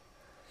 Rose.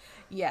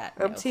 Yeah.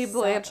 I'm Team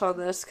Blanche on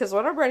this, because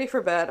when I'm ready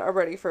for bed, I'm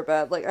ready for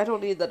bed. Like, I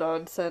don't need the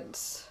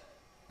nonsense.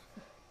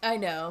 I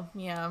know,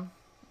 yeah.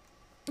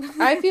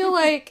 I feel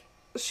like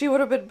she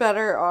would have been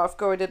better off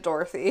going to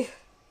Dorothy.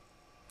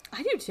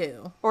 I do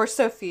too. Or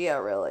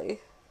Sophia, really.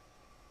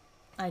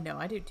 I know,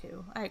 I do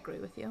too. I agree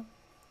with you.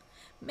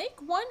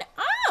 Make one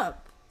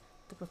up!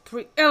 There were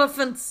 3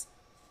 elephants.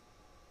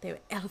 They were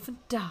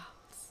elephant dolls.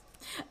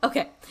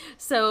 Okay,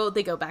 so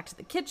they go back to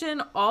the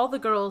kitchen. All the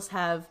girls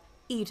have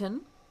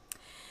eaten.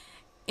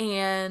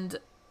 And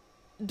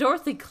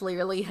Dorothy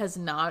clearly has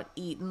not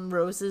eaten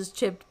Rose's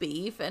chipped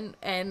beef.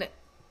 And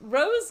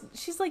Rose,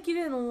 she's like, you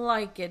didn't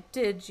like it,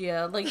 did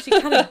you? Like, she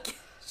kind of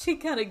she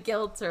kind of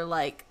guilts her,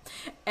 like.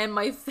 And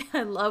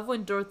I love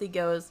when Dorothy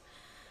goes,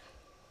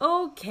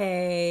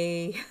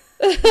 okay.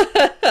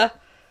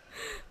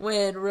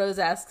 When Rose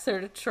asks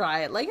her to try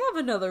it, like, have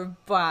another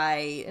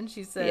bite. And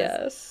she says,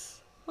 yes.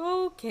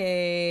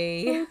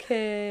 Okay.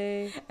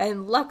 Okay.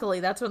 And luckily,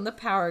 that's when the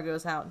power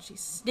goes out and she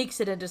sneaks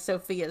it into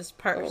Sophia's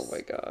purse. Oh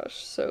my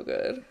gosh, so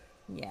good.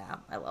 Yeah,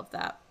 I love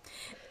that.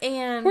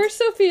 And poor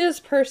Sophia's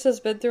purse has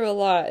been through a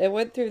lot. It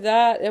went through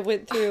that. It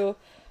went through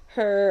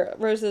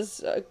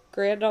Rose's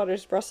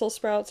granddaughter's Brussels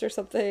sprouts or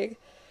something.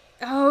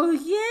 Oh,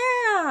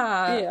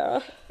 yeah. Yeah.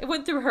 It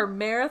went through her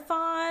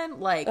marathon.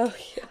 Like, oh,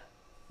 yeah.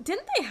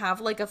 Didn't they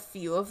have, like, a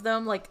few of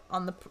them, like,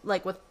 on the,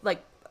 like, with,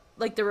 like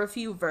there were a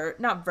few,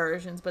 not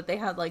versions, but they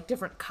had, like,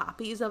 different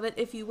copies of it,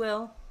 if you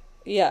will?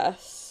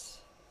 Yes.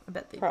 I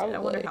bet they Probably. did. I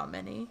wonder how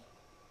many.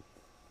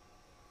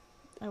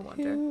 I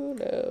wonder. Who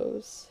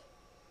knows?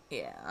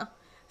 Yeah.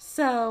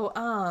 So,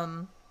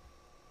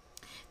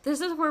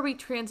 this is where we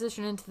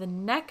transition into the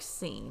next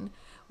scene,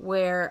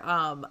 where,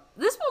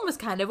 this one was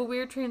kind of a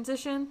weird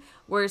transition,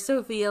 where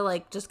Sophia,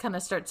 like, just kind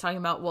of starts talking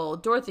about, well,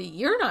 Dorothy,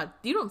 you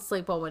don't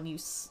sleep well when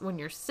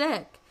you're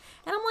sick.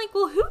 And I'm like,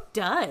 well, who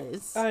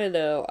does? I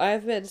know.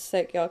 I've been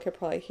sick. Y'all can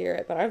probably hear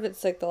it, but I've been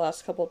sick the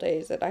last couple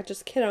days, and I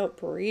just cannot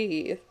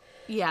breathe.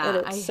 Yeah. And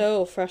it's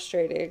so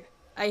frustrating.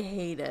 I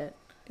hate it.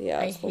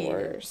 Yeah, it's I hate the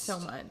worst. it so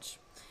much.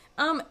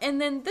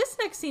 And then this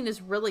next scene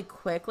is really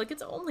quick. Like,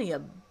 it's only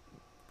a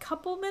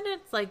couple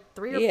minutes, like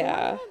 3 or 4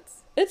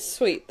 minutes. It's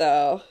sweet,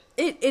 though.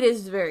 It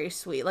is very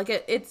sweet. Like,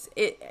 it is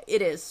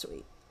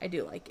sweet. I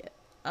do like it.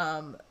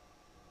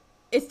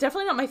 It's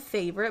definitely not my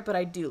favorite, but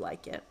I do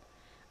like it.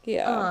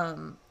 Yeah.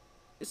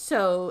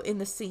 So in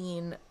the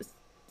scene,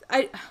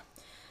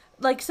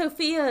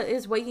 Sophia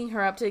is waking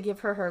her up to give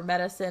her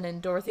medicine,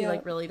 and Dorothy,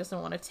 like, really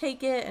doesn't want to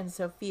take it, and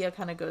Sophia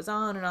kind of goes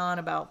on and on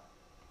about,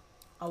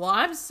 oh, well,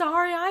 I'm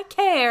sorry, I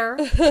care.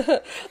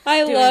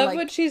 I love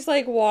when she's,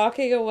 like,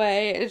 walking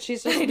away, and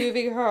she's just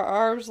moving her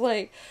arms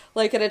like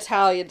an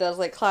Italian does,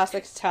 like,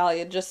 classic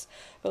Italian, just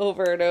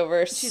over and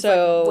over. She's,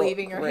 so like,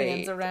 waving her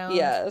hands around.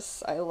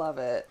 Yes, I love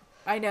it.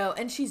 I know,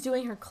 and she's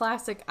doing her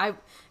classic,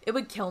 it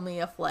would kill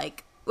me if,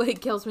 like,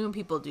 it kills me when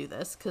people do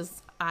this,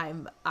 because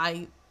I'm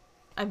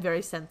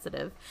very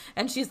sensitive,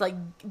 and she's like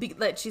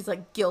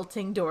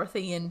guilting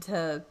Dorothy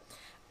into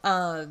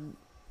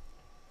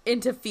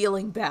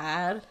feeling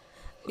bad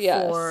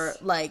for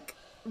like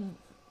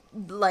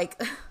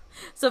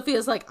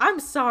Sophia's like,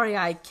 I'm sorry,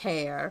 I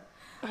care.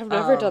 I've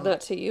never done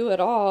that to you at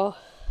all.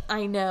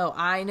 I know,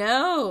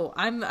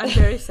 I'm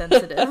very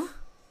sensitive.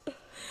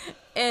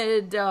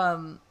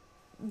 And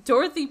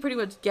Dorothy pretty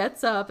much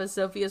gets up as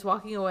Sophie is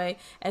walking away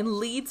and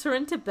leads her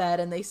into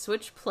bed, and they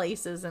switch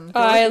places. And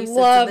Dorothy I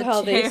love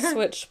how chair. they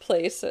switch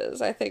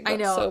places. I think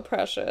that's so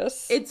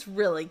precious. It's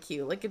really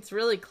cute. Like, it's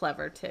really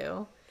clever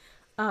too.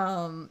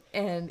 And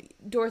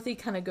Dorothy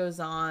kind of goes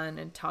on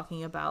and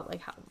talking about,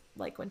 like, how,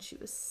 like, when she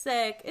was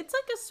sick. It's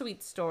like a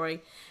sweet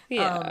story.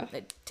 Yeah.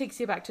 It takes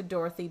you back to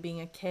Dorothy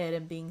being a kid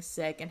and being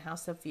sick, and how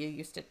Sophia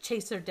used to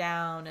chase her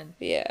down and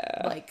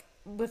like,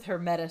 with her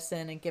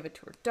medicine and give it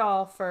to her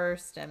doll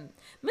first. And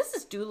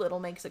Mrs. Doolittle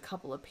makes a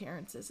couple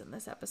appearances in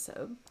this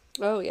episode.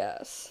 Oh,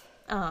 yes.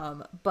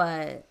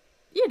 But,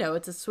 you know,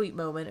 it's a sweet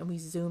moment, and we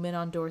zoom in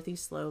on Dorothy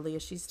slowly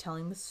as she's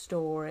telling the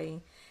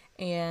story.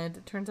 And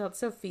it turns out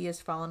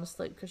Sophia's fallen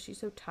asleep because she's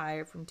so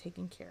tired from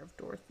taking care of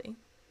Dorothy.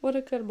 What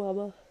a good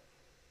mama.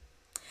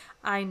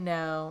 I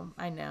know.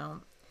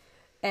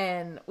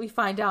 And we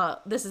find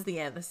out, this is the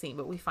end of the scene,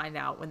 but we find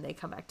out when they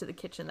come back to the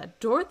kitchen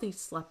that Dorothy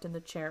slept in the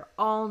chair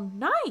all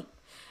night. And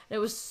it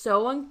was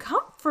so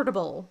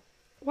uncomfortable.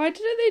 Why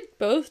didn't they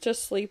both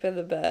just sleep in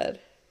the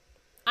bed?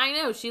 I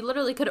know, she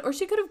literally could, or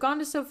she could have gone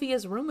to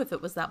Sophia's room if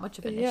it was that much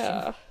of an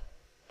issue.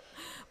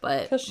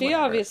 But Because she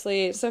whatever.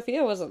 obviously,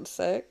 Sophia wasn't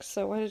sick,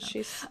 so why did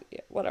she, yeah,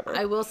 whatever.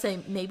 I will say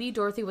maybe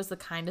Dorothy was the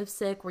kind of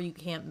sick where you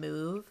can't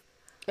move.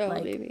 Oh,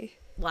 Like, maybe.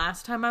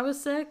 last time I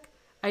was sick,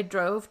 I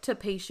drove to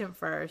patient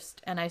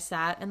first and I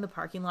sat in the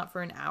parking lot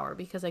for an hour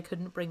because I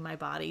couldn't bring my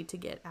body to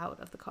get out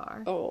of the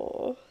car.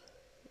 Oh.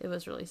 It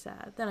was really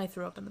sad. Then I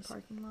threw up in the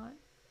parking lot.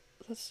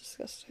 That's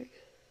disgusting.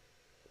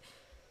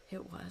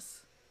 It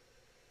was.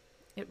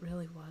 It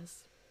really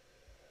was.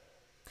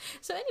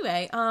 So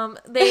anyway,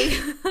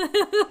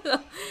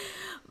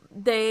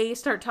 they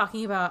start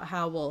talking about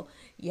how, well,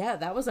 yeah,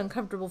 that was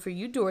uncomfortable for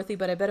you, Dorothy,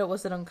 but I bet it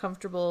wasn't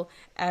uncomfortable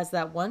as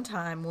that one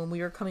time when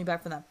we were coming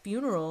back from that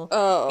funeral.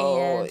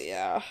 Oh,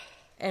 yeah.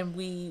 And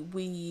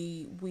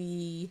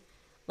we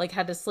like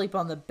had to sleep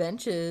on the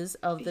benches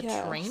of the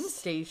train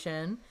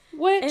station.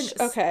 Which,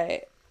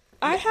 okay,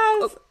 I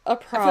have a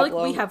problem. I feel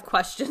like we have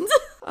questions.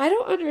 I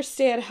don't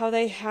understand how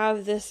they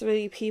have this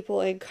many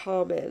people in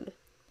common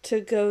to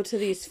go to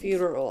these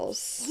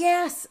funerals.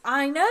 Yes,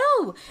 I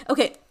know.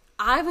 Okay,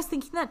 I was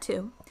thinking that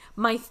too.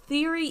 My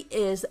theory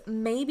is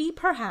maybe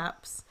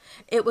perhaps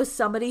it was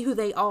somebody who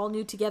they all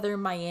knew together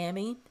in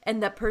Miami,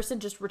 and that person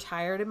just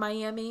retired in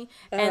Miami,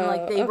 and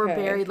like they were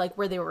buried like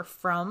where they were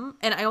from.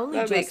 And I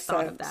only just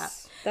thought of that.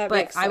 That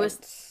makes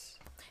sense.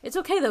 It's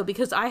okay though,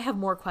 because I have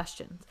more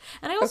questions.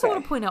 And I also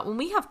want to point out, when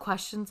we have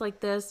questions like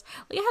this,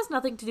 like, it has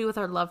nothing to do with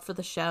our love for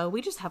the show.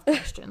 We just have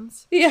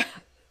questions. Yeah.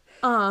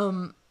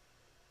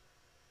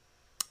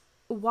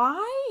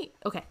 Why?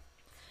 Okay.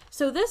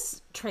 So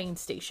this train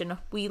station,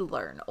 we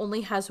learn, only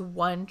has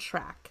one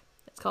track.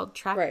 It's called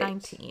track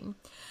 19.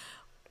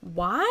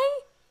 Why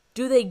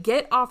do they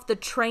get off the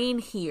train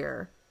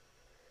here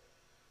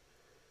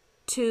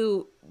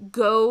to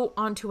go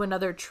onto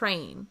another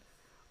train?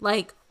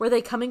 Like, were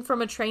they coming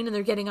from a train and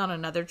they're getting on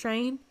another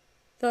train?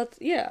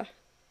 Yeah.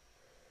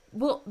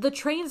 Well, the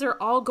trains are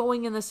all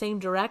going in the same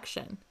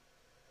direction.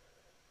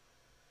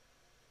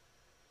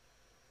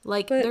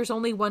 Like, there's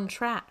only one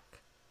track.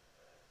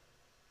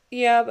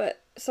 Yeah,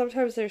 but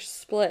sometimes there's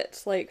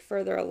splits, like,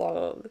 further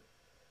along.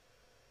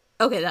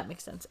 Okay, that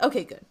makes sense.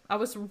 Okay, good. I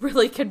was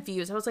really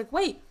confused. I was like,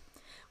 wait,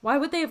 why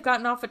would they have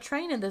gotten off a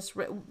train in this?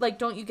 Like,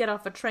 don't you get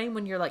off a train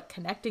when you're, like,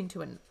 connecting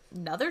to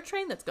another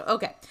train that's go?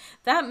 Okay,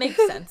 that makes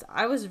sense.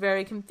 I was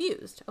very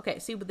confused. Okay,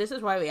 see, but this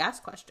is why we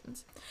ask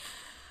questions.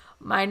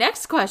 My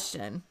next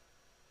question.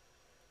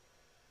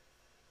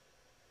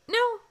 No,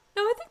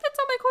 I think that's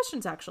all my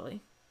questions,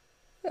 actually.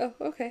 Oh,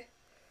 okay.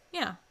 Yeah.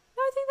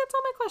 No, I think that's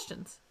all my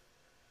questions.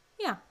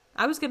 Yeah.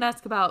 I was going to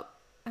ask about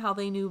how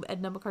they knew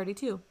Edna McCarty,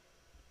 too.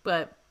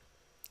 But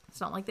it's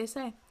not like they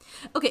say.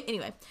 Okay,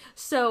 anyway.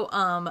 So,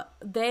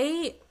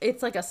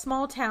 it's like a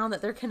small town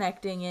that they're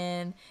connecting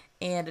in,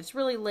 and it's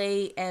really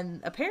late,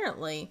 and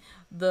apparently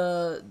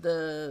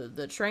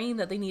the train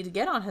that they need to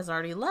get on has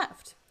already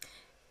left.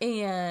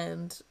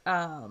 And,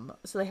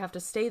 so they have to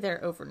stay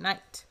there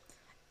overnight.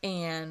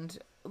 And,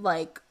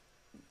 like,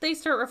 they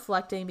start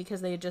reflecting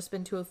because they had just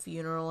been to a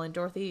funeral, and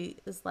Dorothy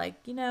is like,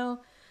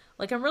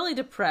 like, I'm really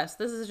depressed.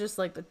 This is just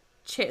like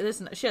she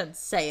didn't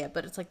say it,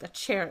 but it's like the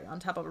cherry on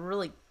top of a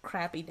really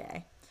crappy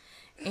day.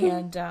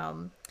 And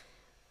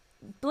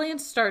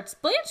Blanche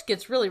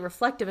gets really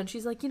reflective, and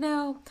she's like,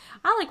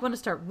 I like want to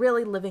start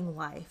really living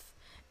life.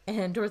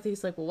 And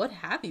Dorothy's like, well, what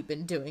have you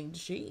been doing?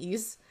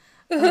 Jeez.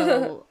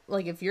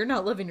 Like, if you're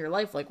not living your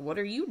life, like, what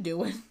are you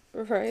doing?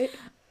 Right.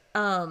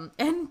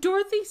 And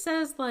Dorothy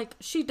says, like,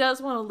 she does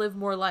want to live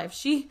more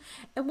life.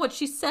 And what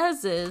she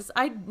says is,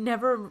 I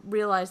never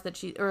realized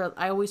that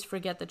I always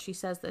forget that she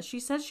says this.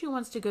 She says she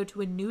wants to go to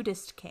a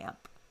nudist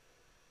camp.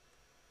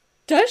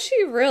 Does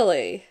she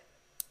really?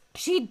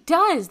 She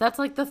does. That's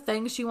like the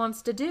thing she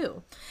wants to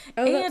do.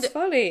 Oh, and that's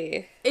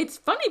funny. It's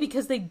funny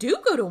because they do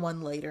go to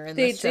one later in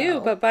the show. They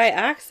do, but by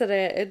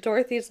accident, and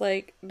Dorothy's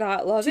like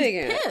not loving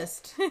it. She's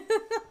pissed.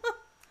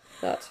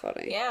 That's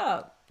funny.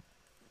 Yeah.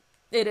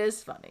 It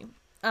is funny.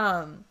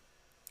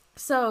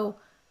 So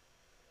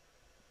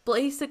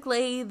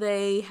basically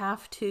they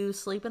have to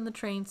sleep in the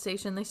train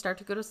station. They start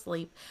to go to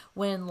sleep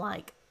when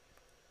like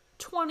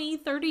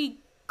 20-30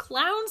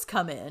 clowns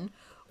come in,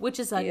 which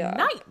is a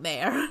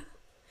nightmare.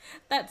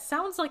 That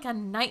sounds like a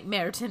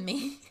nightmare to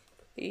me.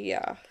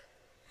 Yeah.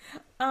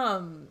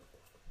 Yeah,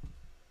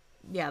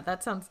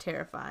 that sounds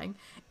terrifying.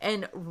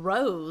 And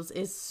Rose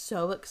is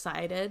so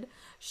excited.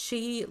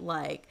 She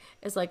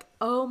is like,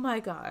 oh my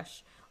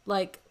gosh.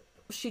 Like,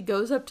 she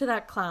goes up to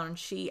that clown and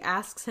she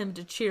asks him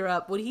to cheer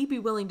up. Would he be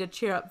willing to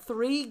cheer up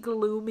 3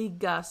 gloomy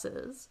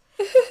Gusses?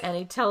 And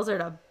he tells her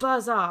to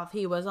buzz off.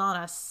 He was on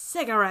a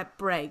cigarette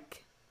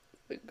break.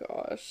 Oh my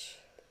gosh.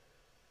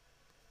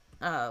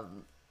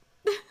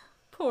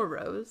 Poor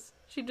Rose.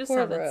 She just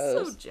sounded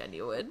so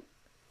genuine.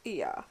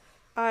 Yeah.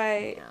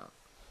 I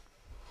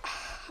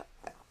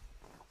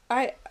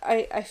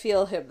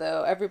feel him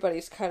though.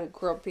 Everybody's kind of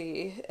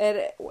grumpy,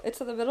 and it's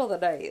in the middle of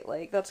the night.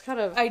 Like, that's kind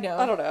of, I know.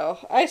 I don't know.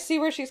 I see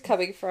where she's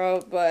coming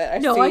from, but I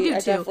do too.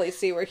 Definitely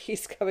see where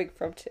he's coming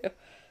from too.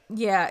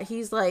 Yeah,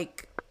 he's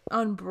like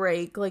on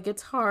break. Like,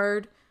 it's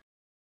hard.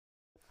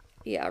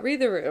 Yeah,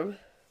 read the room.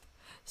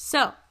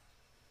 So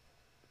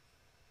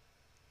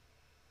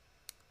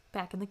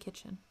back in the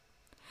kitchen.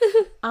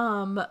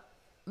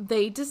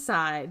 They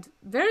decide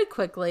very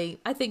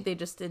quickly, I think they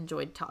just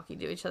enjoyed talking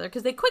to each other,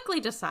 because they quickly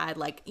decide,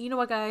 like, you know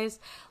what, guys,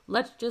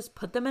 let's just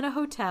put them in a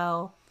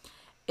hotel.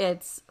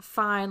 It's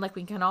fine, like,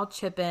 we can all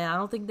chip in. I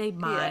don't think they'd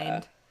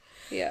mind.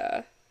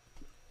 Yeah.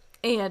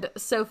 And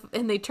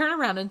they turn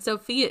around, and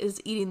Sophia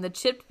is eating the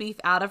chipped beef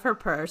out of her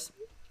purse.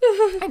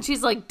 And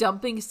she's, like,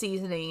 dumping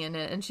seasoning in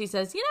it. And she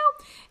says, you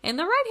know, in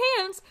the right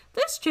hands,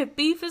 this chipped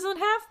beef isn't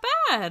half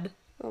bad.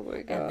 Oh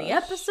my gosh. And the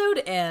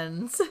episode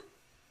ends.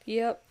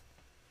 Yep.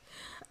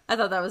 I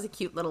thought that was a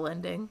cute little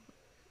ending.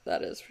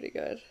 That is pretty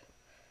good.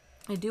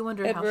 I do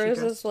wonder and how Rose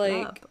she dressed is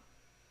like, up.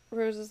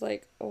 Rose is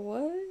like,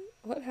 what?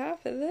 What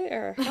happened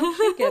there? How'd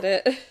she get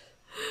it?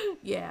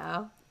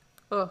 Yeah.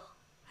 Ugh.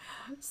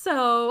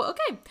 So,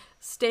 okay.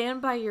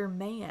 Stand by your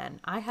man.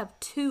 I have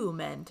 2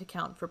 men to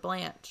count for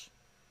Blanche.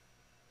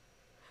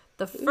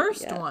 The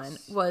first one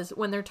was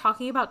when they're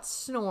talking about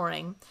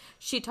snoring.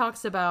 She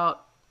talks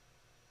about,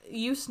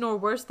 you snore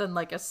worse than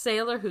like a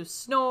sailor who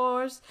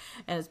snores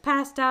and is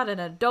passed out in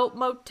an adult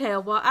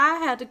motel while I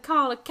had to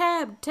call a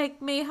cab to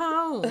take me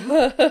home.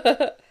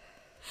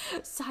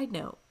 Side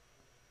note,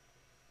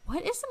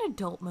 what is an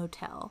adult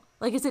motel?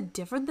 Like, is it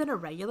different than a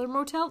regular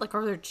motel? Like,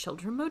 are there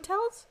children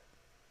motels?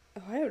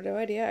 Oh, I have no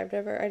idea. I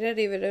didn't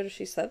even notice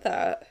she said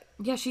that.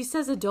 Yeah, she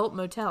says adult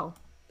motel.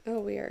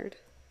 Oh, weird.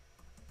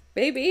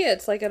 Maybe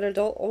it's like an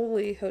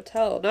adult-only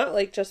hotel. Not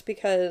like just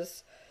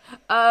because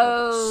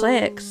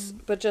sex,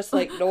 but just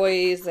like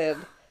noise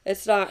and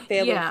it's not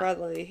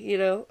family-friendly, you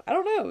know? I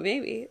don't know,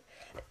 maybe.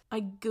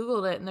 I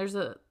Googled it and there's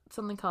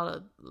something called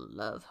a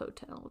love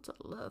hotel. What's a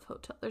love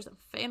hotel? There's a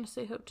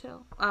fantasy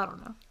hotel. I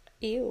don't know.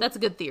 Ew. That's a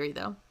good theory,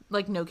 though.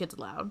 Like, no kids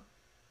allowed.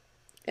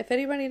 If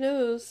anybody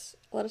knows,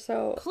 let us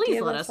know.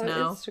 Please let us on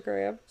know.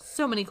 Instagram.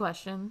 So many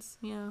questions.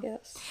 Yeah.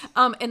 Yes.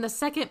 And the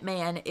second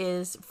man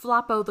is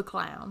Floppo the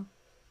clown.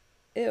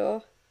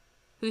 Ew.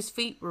 Whose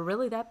feet were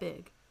really that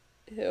big.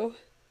 Ew.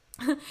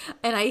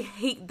 And I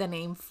hate the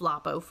name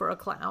Floppo for a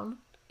clown.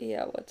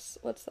 Yeah, what's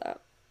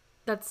that?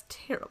 That's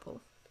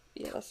terrible.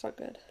 Yeah, that's not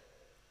good.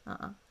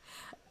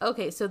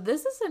 Okay, so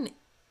this is an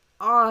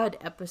odd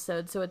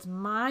episode, so it's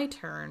my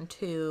turn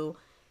to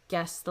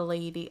guess the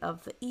lady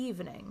of the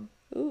evening.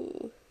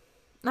 Ooh.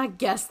 Not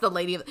guess the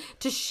lady of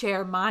to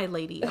share my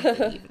lady of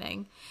the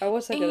evening. I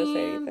wasn't going to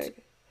say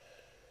anything.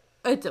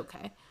 It's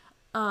okay.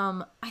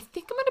 I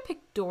think I'm gonna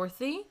pick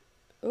Dorothy.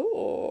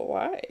 Ooh,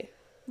 why?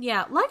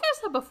 Yeah, like I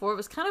said before, it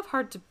was kind of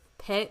hard to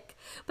pick,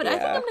 but I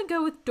think I'm gonna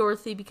go with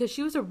Dorothy because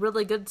she was a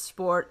really good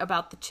sport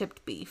about the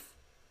chipped beef.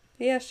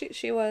 Yeah,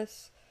 she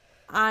was.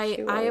 I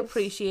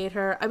appreciate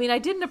her. I mean, I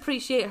didn't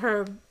appreciate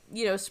her,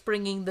 you know,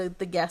 springing the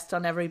guest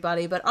on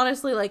everybody, but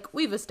honestly, like,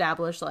 we've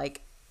established,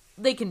 like,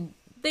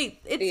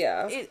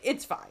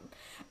 it's fine.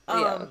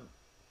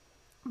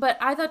 But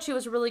I thought she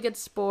was a really good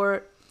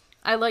sport.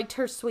 I liked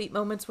her sweet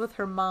moments with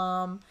her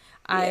mom.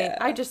 I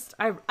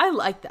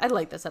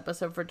like this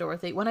episode for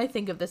Dorothy. When I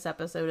think of this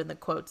episode and the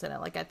quotes in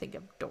it, like, I think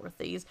of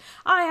Dorothy's,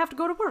 I have to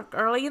go to work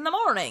early in the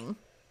morning.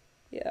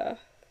 Yeah.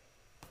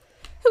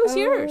 Who's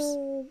yours?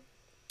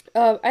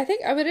 I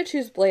think I'm gonna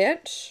choose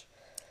Blanche.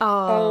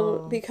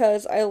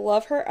 Because I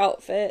love her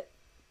outfit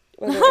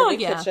when they're in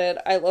the kitchen.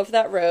 I love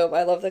that robe.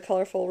 I love the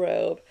colorful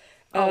robe.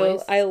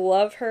 Always. I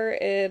love her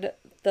in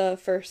the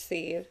first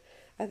scene.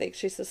 I think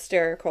she's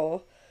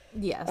hysterical.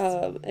 Yes.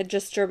 And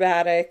just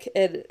dramatic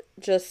and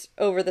just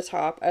over the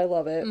top. I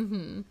love it.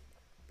 Mm-hmm.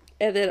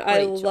 And then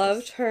I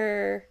loved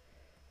her.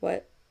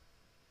 What?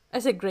 I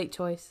said great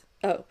choice.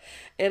 Oh,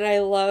 and I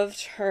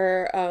loved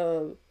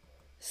her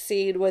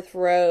scene with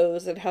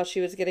Rose and how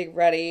she was getting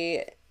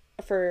ready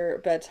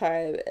for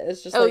bedtime.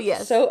 It's just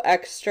so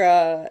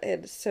extra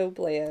and so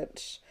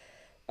Blanche.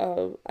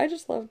 I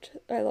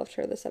loved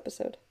her this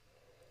episode.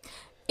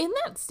 In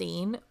that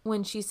scene,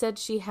 when she said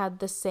she had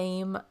the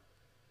same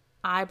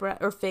eyebrow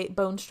or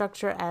bone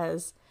structure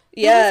as...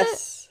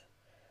 Yes.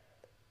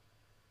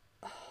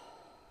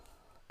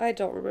 I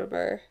don't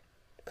remember.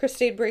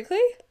 Christine Brinkley?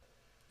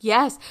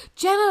 Yes.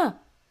 Jenna!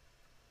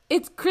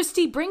 It's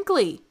Christy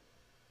Brinkley.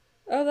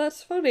 Oh,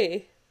 that's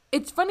funny.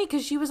 It's funny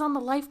because she was on the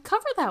Life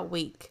cover that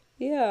week.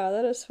 Yeah,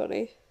 that is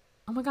funny.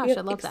 Oh my gosh,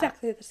 I love that.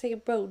 Exactly the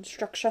same bone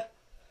structure.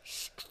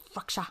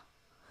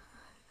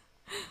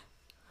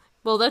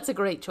 Well, that's a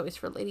great choice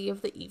for Lady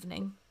of the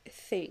Evening.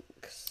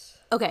 Thanks.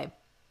 Okay.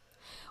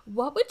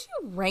 What would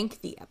you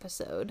rank the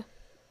episode?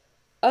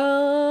 I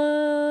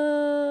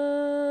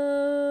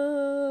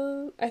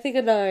think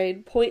a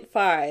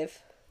 9.5.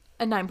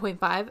 A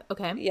 9.5?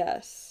 Okay.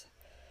 Yes.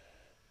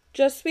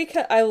 Just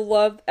because I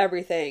love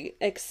everything,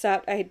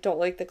 except I don't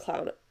like the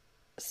clown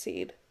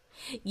scene.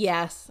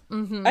 Yes.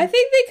 Mm-hmm. I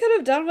think they could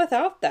have done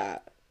without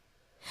that.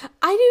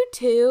 I do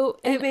too.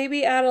 And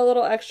maybe add a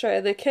little extra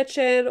in the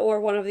kitchen or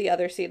one of the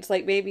other scenes.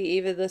 Like maybe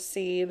even the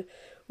scene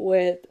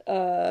with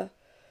the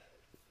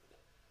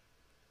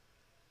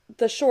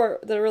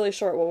really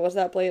short one. Was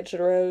that Blanche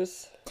and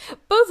Rose?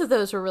 Both of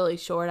those were really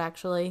short,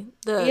 actually.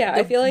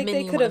 I feel like they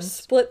mini could have ones.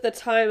 split the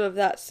time of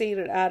that scene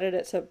and added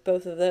it to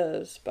both of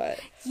those, but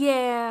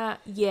Yeah.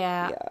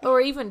 Or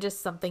even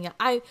just something.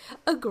 I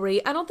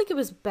agree. I don't think it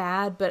was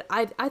bad, but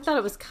I thought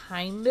it was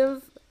kind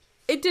of...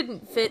 It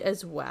didn't fit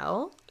as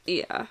well.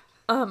 yeah.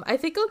 I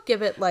think I'll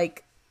give it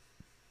like...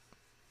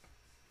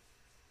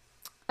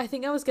 I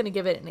think I was going to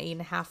give it an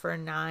 8.5 or a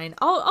 9.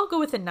 I'll go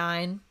with a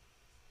 9.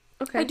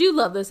 Okay. I do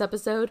love this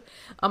episode.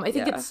 I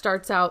think Yeah. it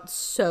starts out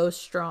so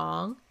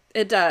strong.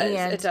 It does.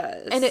 And, it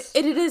does. And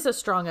it is a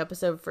strong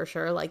episode for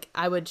sure. Like,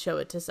 I would show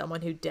it to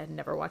someone who did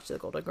never watch The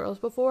Golden Girls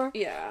before.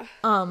 Yeah.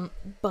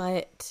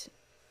 But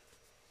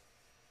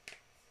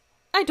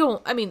I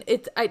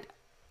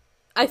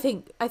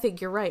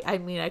think you're right. I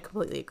mean, I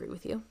completely agree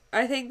with you.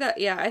 I think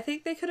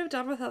they could have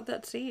done without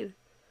that scene.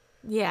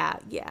 Yeah.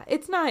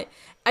 It's not,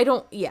 I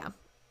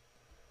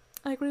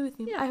agree with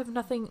you. Yeah. I have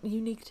nothing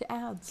unique to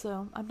add,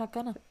 so I'm not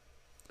gonna.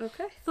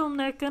 Okay.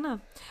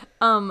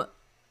 That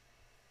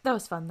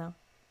was fun though.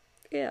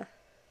 Yeah.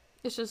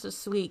 It's just a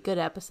sweet, good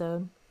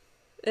episode.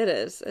 It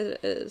is. It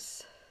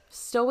is.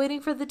 Still waiting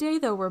for the day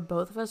though where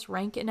both of us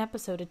rank an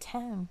episode a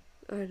 10.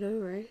 I know,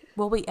 right?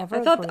 Will we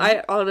ever?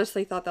 I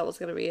honestly thought that was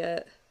gonna be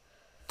it.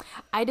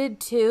 I did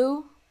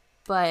too,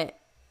 but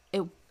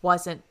it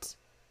wasn't.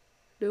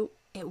 Nope.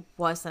 It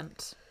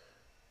wasn't.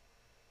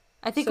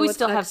 I think So we what's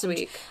still have next some.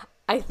 week?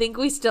 I think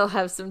we still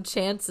have some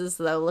chances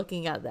though,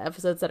 looking at the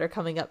episodes that are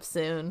coming up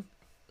soon.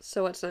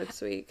 So what's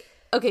next week?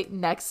 Okay,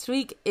 next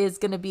week is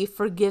gonna be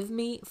Forgive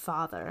Me,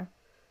 Father.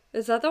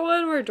 Is that the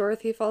one where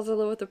Dorothy falls in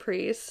love with the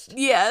priest?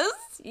 Yes.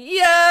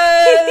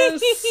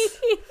 Yes.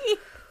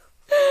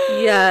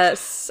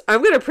 Yes.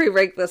 I'm gonna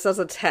pre-rank this as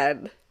a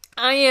 10.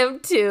 I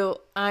am too.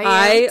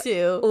 I am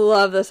too.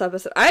 Love this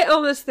episode. I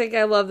almost think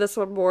I love this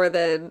one more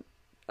than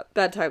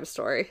Bedtime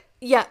Story.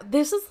 Yeah,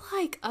 this is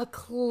like a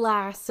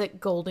classic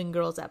Golden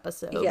Girls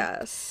episode.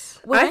 Yes.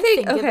 When I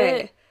think of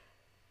it,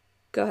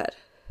 go ahead.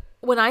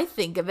 when I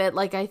think of it,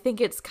 like, I think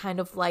it's kind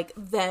of like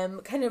them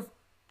kind of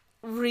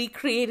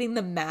recreating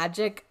the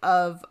magic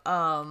of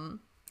A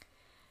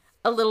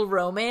Little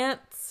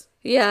Romance.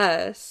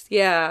 Yes.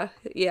 Yeah.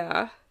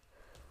 I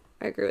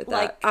agree with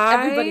Like, that.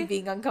 everybody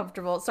being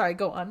uncomfortable. Sorry,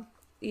 go on.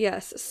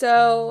 Yes.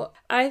 So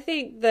I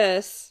think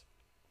the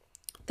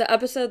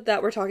episode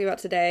that we're talking about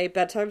today,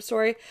 Bedtime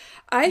Story,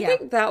 I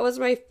think that was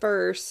my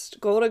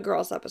first Golden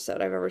Girls episode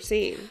I've ever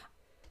seen.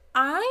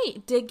 I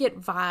did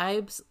get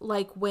vibes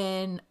like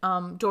when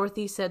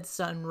Dorothy said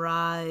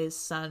sunrise,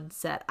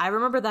 sunset. I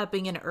remember that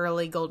being an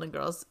early Golden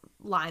Girls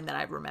line that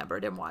I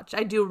remembered and watched.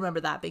 I do remember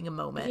that being a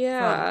moment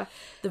from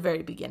the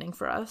very beginning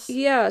for us.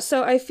 Yeah,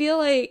 so I feel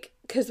like,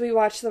 because we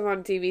watched them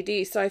on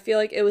DVD, so I feel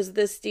like it was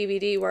this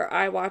DVD where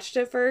I watched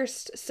it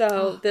first.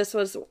 So this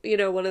was,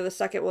 one of the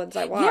second ones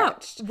I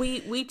watched. Yeah,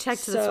 we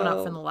checked this one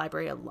out from the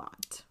library a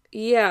lot.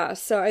 Yeah,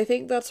 so I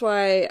think that's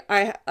why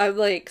I'm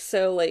like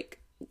so like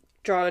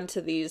drawn to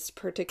these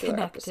particular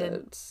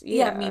episodes.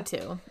 Yeah, me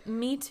too.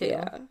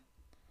 Yeah.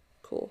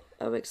 Cool.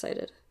 I'm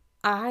excited.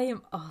 I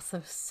am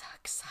also so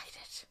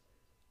excited.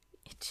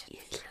 It should be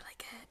really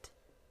good.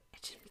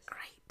 It should be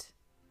great.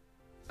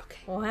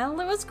 Okay. Well,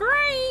 it was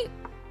great.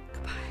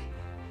 Goodbye.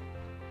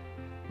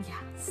 Yeah,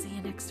 see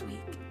you next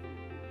week.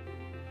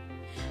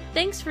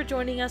 Thanks for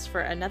joining us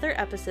for another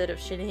episode of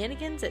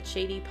Shenanigans at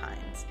Shady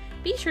Pines.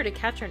 Be sure to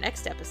catch our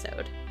next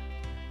episode.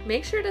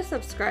 Make sure to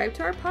subscribe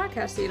to our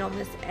podcast so you don't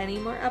miss any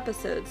more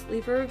episodes.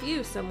 Leave a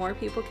review so more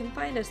people can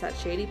find us at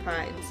Shady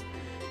Pines.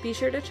 Be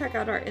sure to check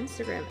out our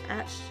Instagram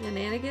at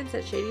Shenanigans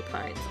at Shady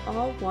Pines,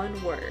 all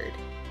one word.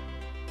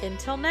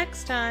 Until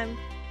next time,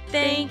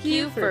 thank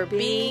you for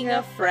being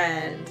a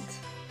friend.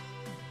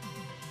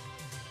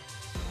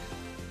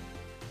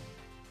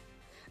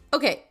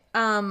 Okay,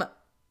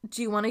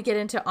 do you want to get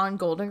into On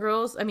Golden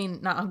Girls? I mean,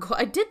 not on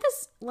I did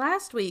this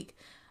last week.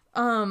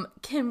 I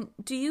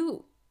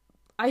feel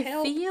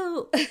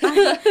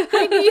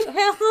I need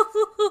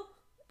help.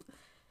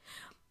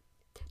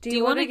 Do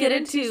you want to get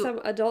into some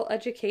adult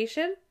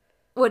education?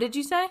 What did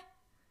you say?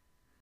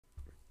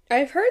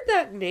 I've heard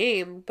that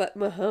name, but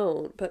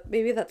Mahone, but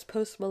maybe that's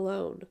Post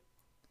Malone.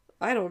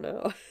 I don't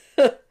know.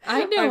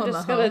 I know I'm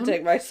just going to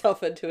dig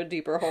myself into a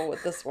deeper hole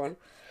with this one.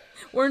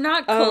 We're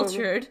not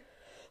cultured.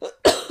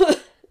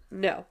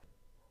 No.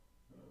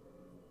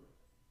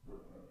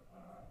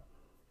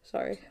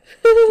 Sorry.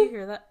 Do you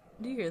hear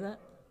that?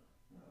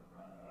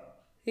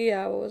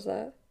 Yeah, what was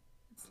that?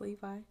 It's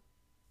Levi.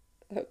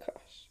 Oh,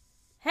 gosh.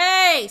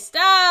 Hey,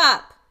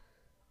 stop!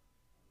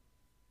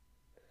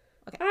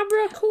 Okay. I'm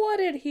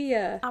recording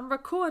here.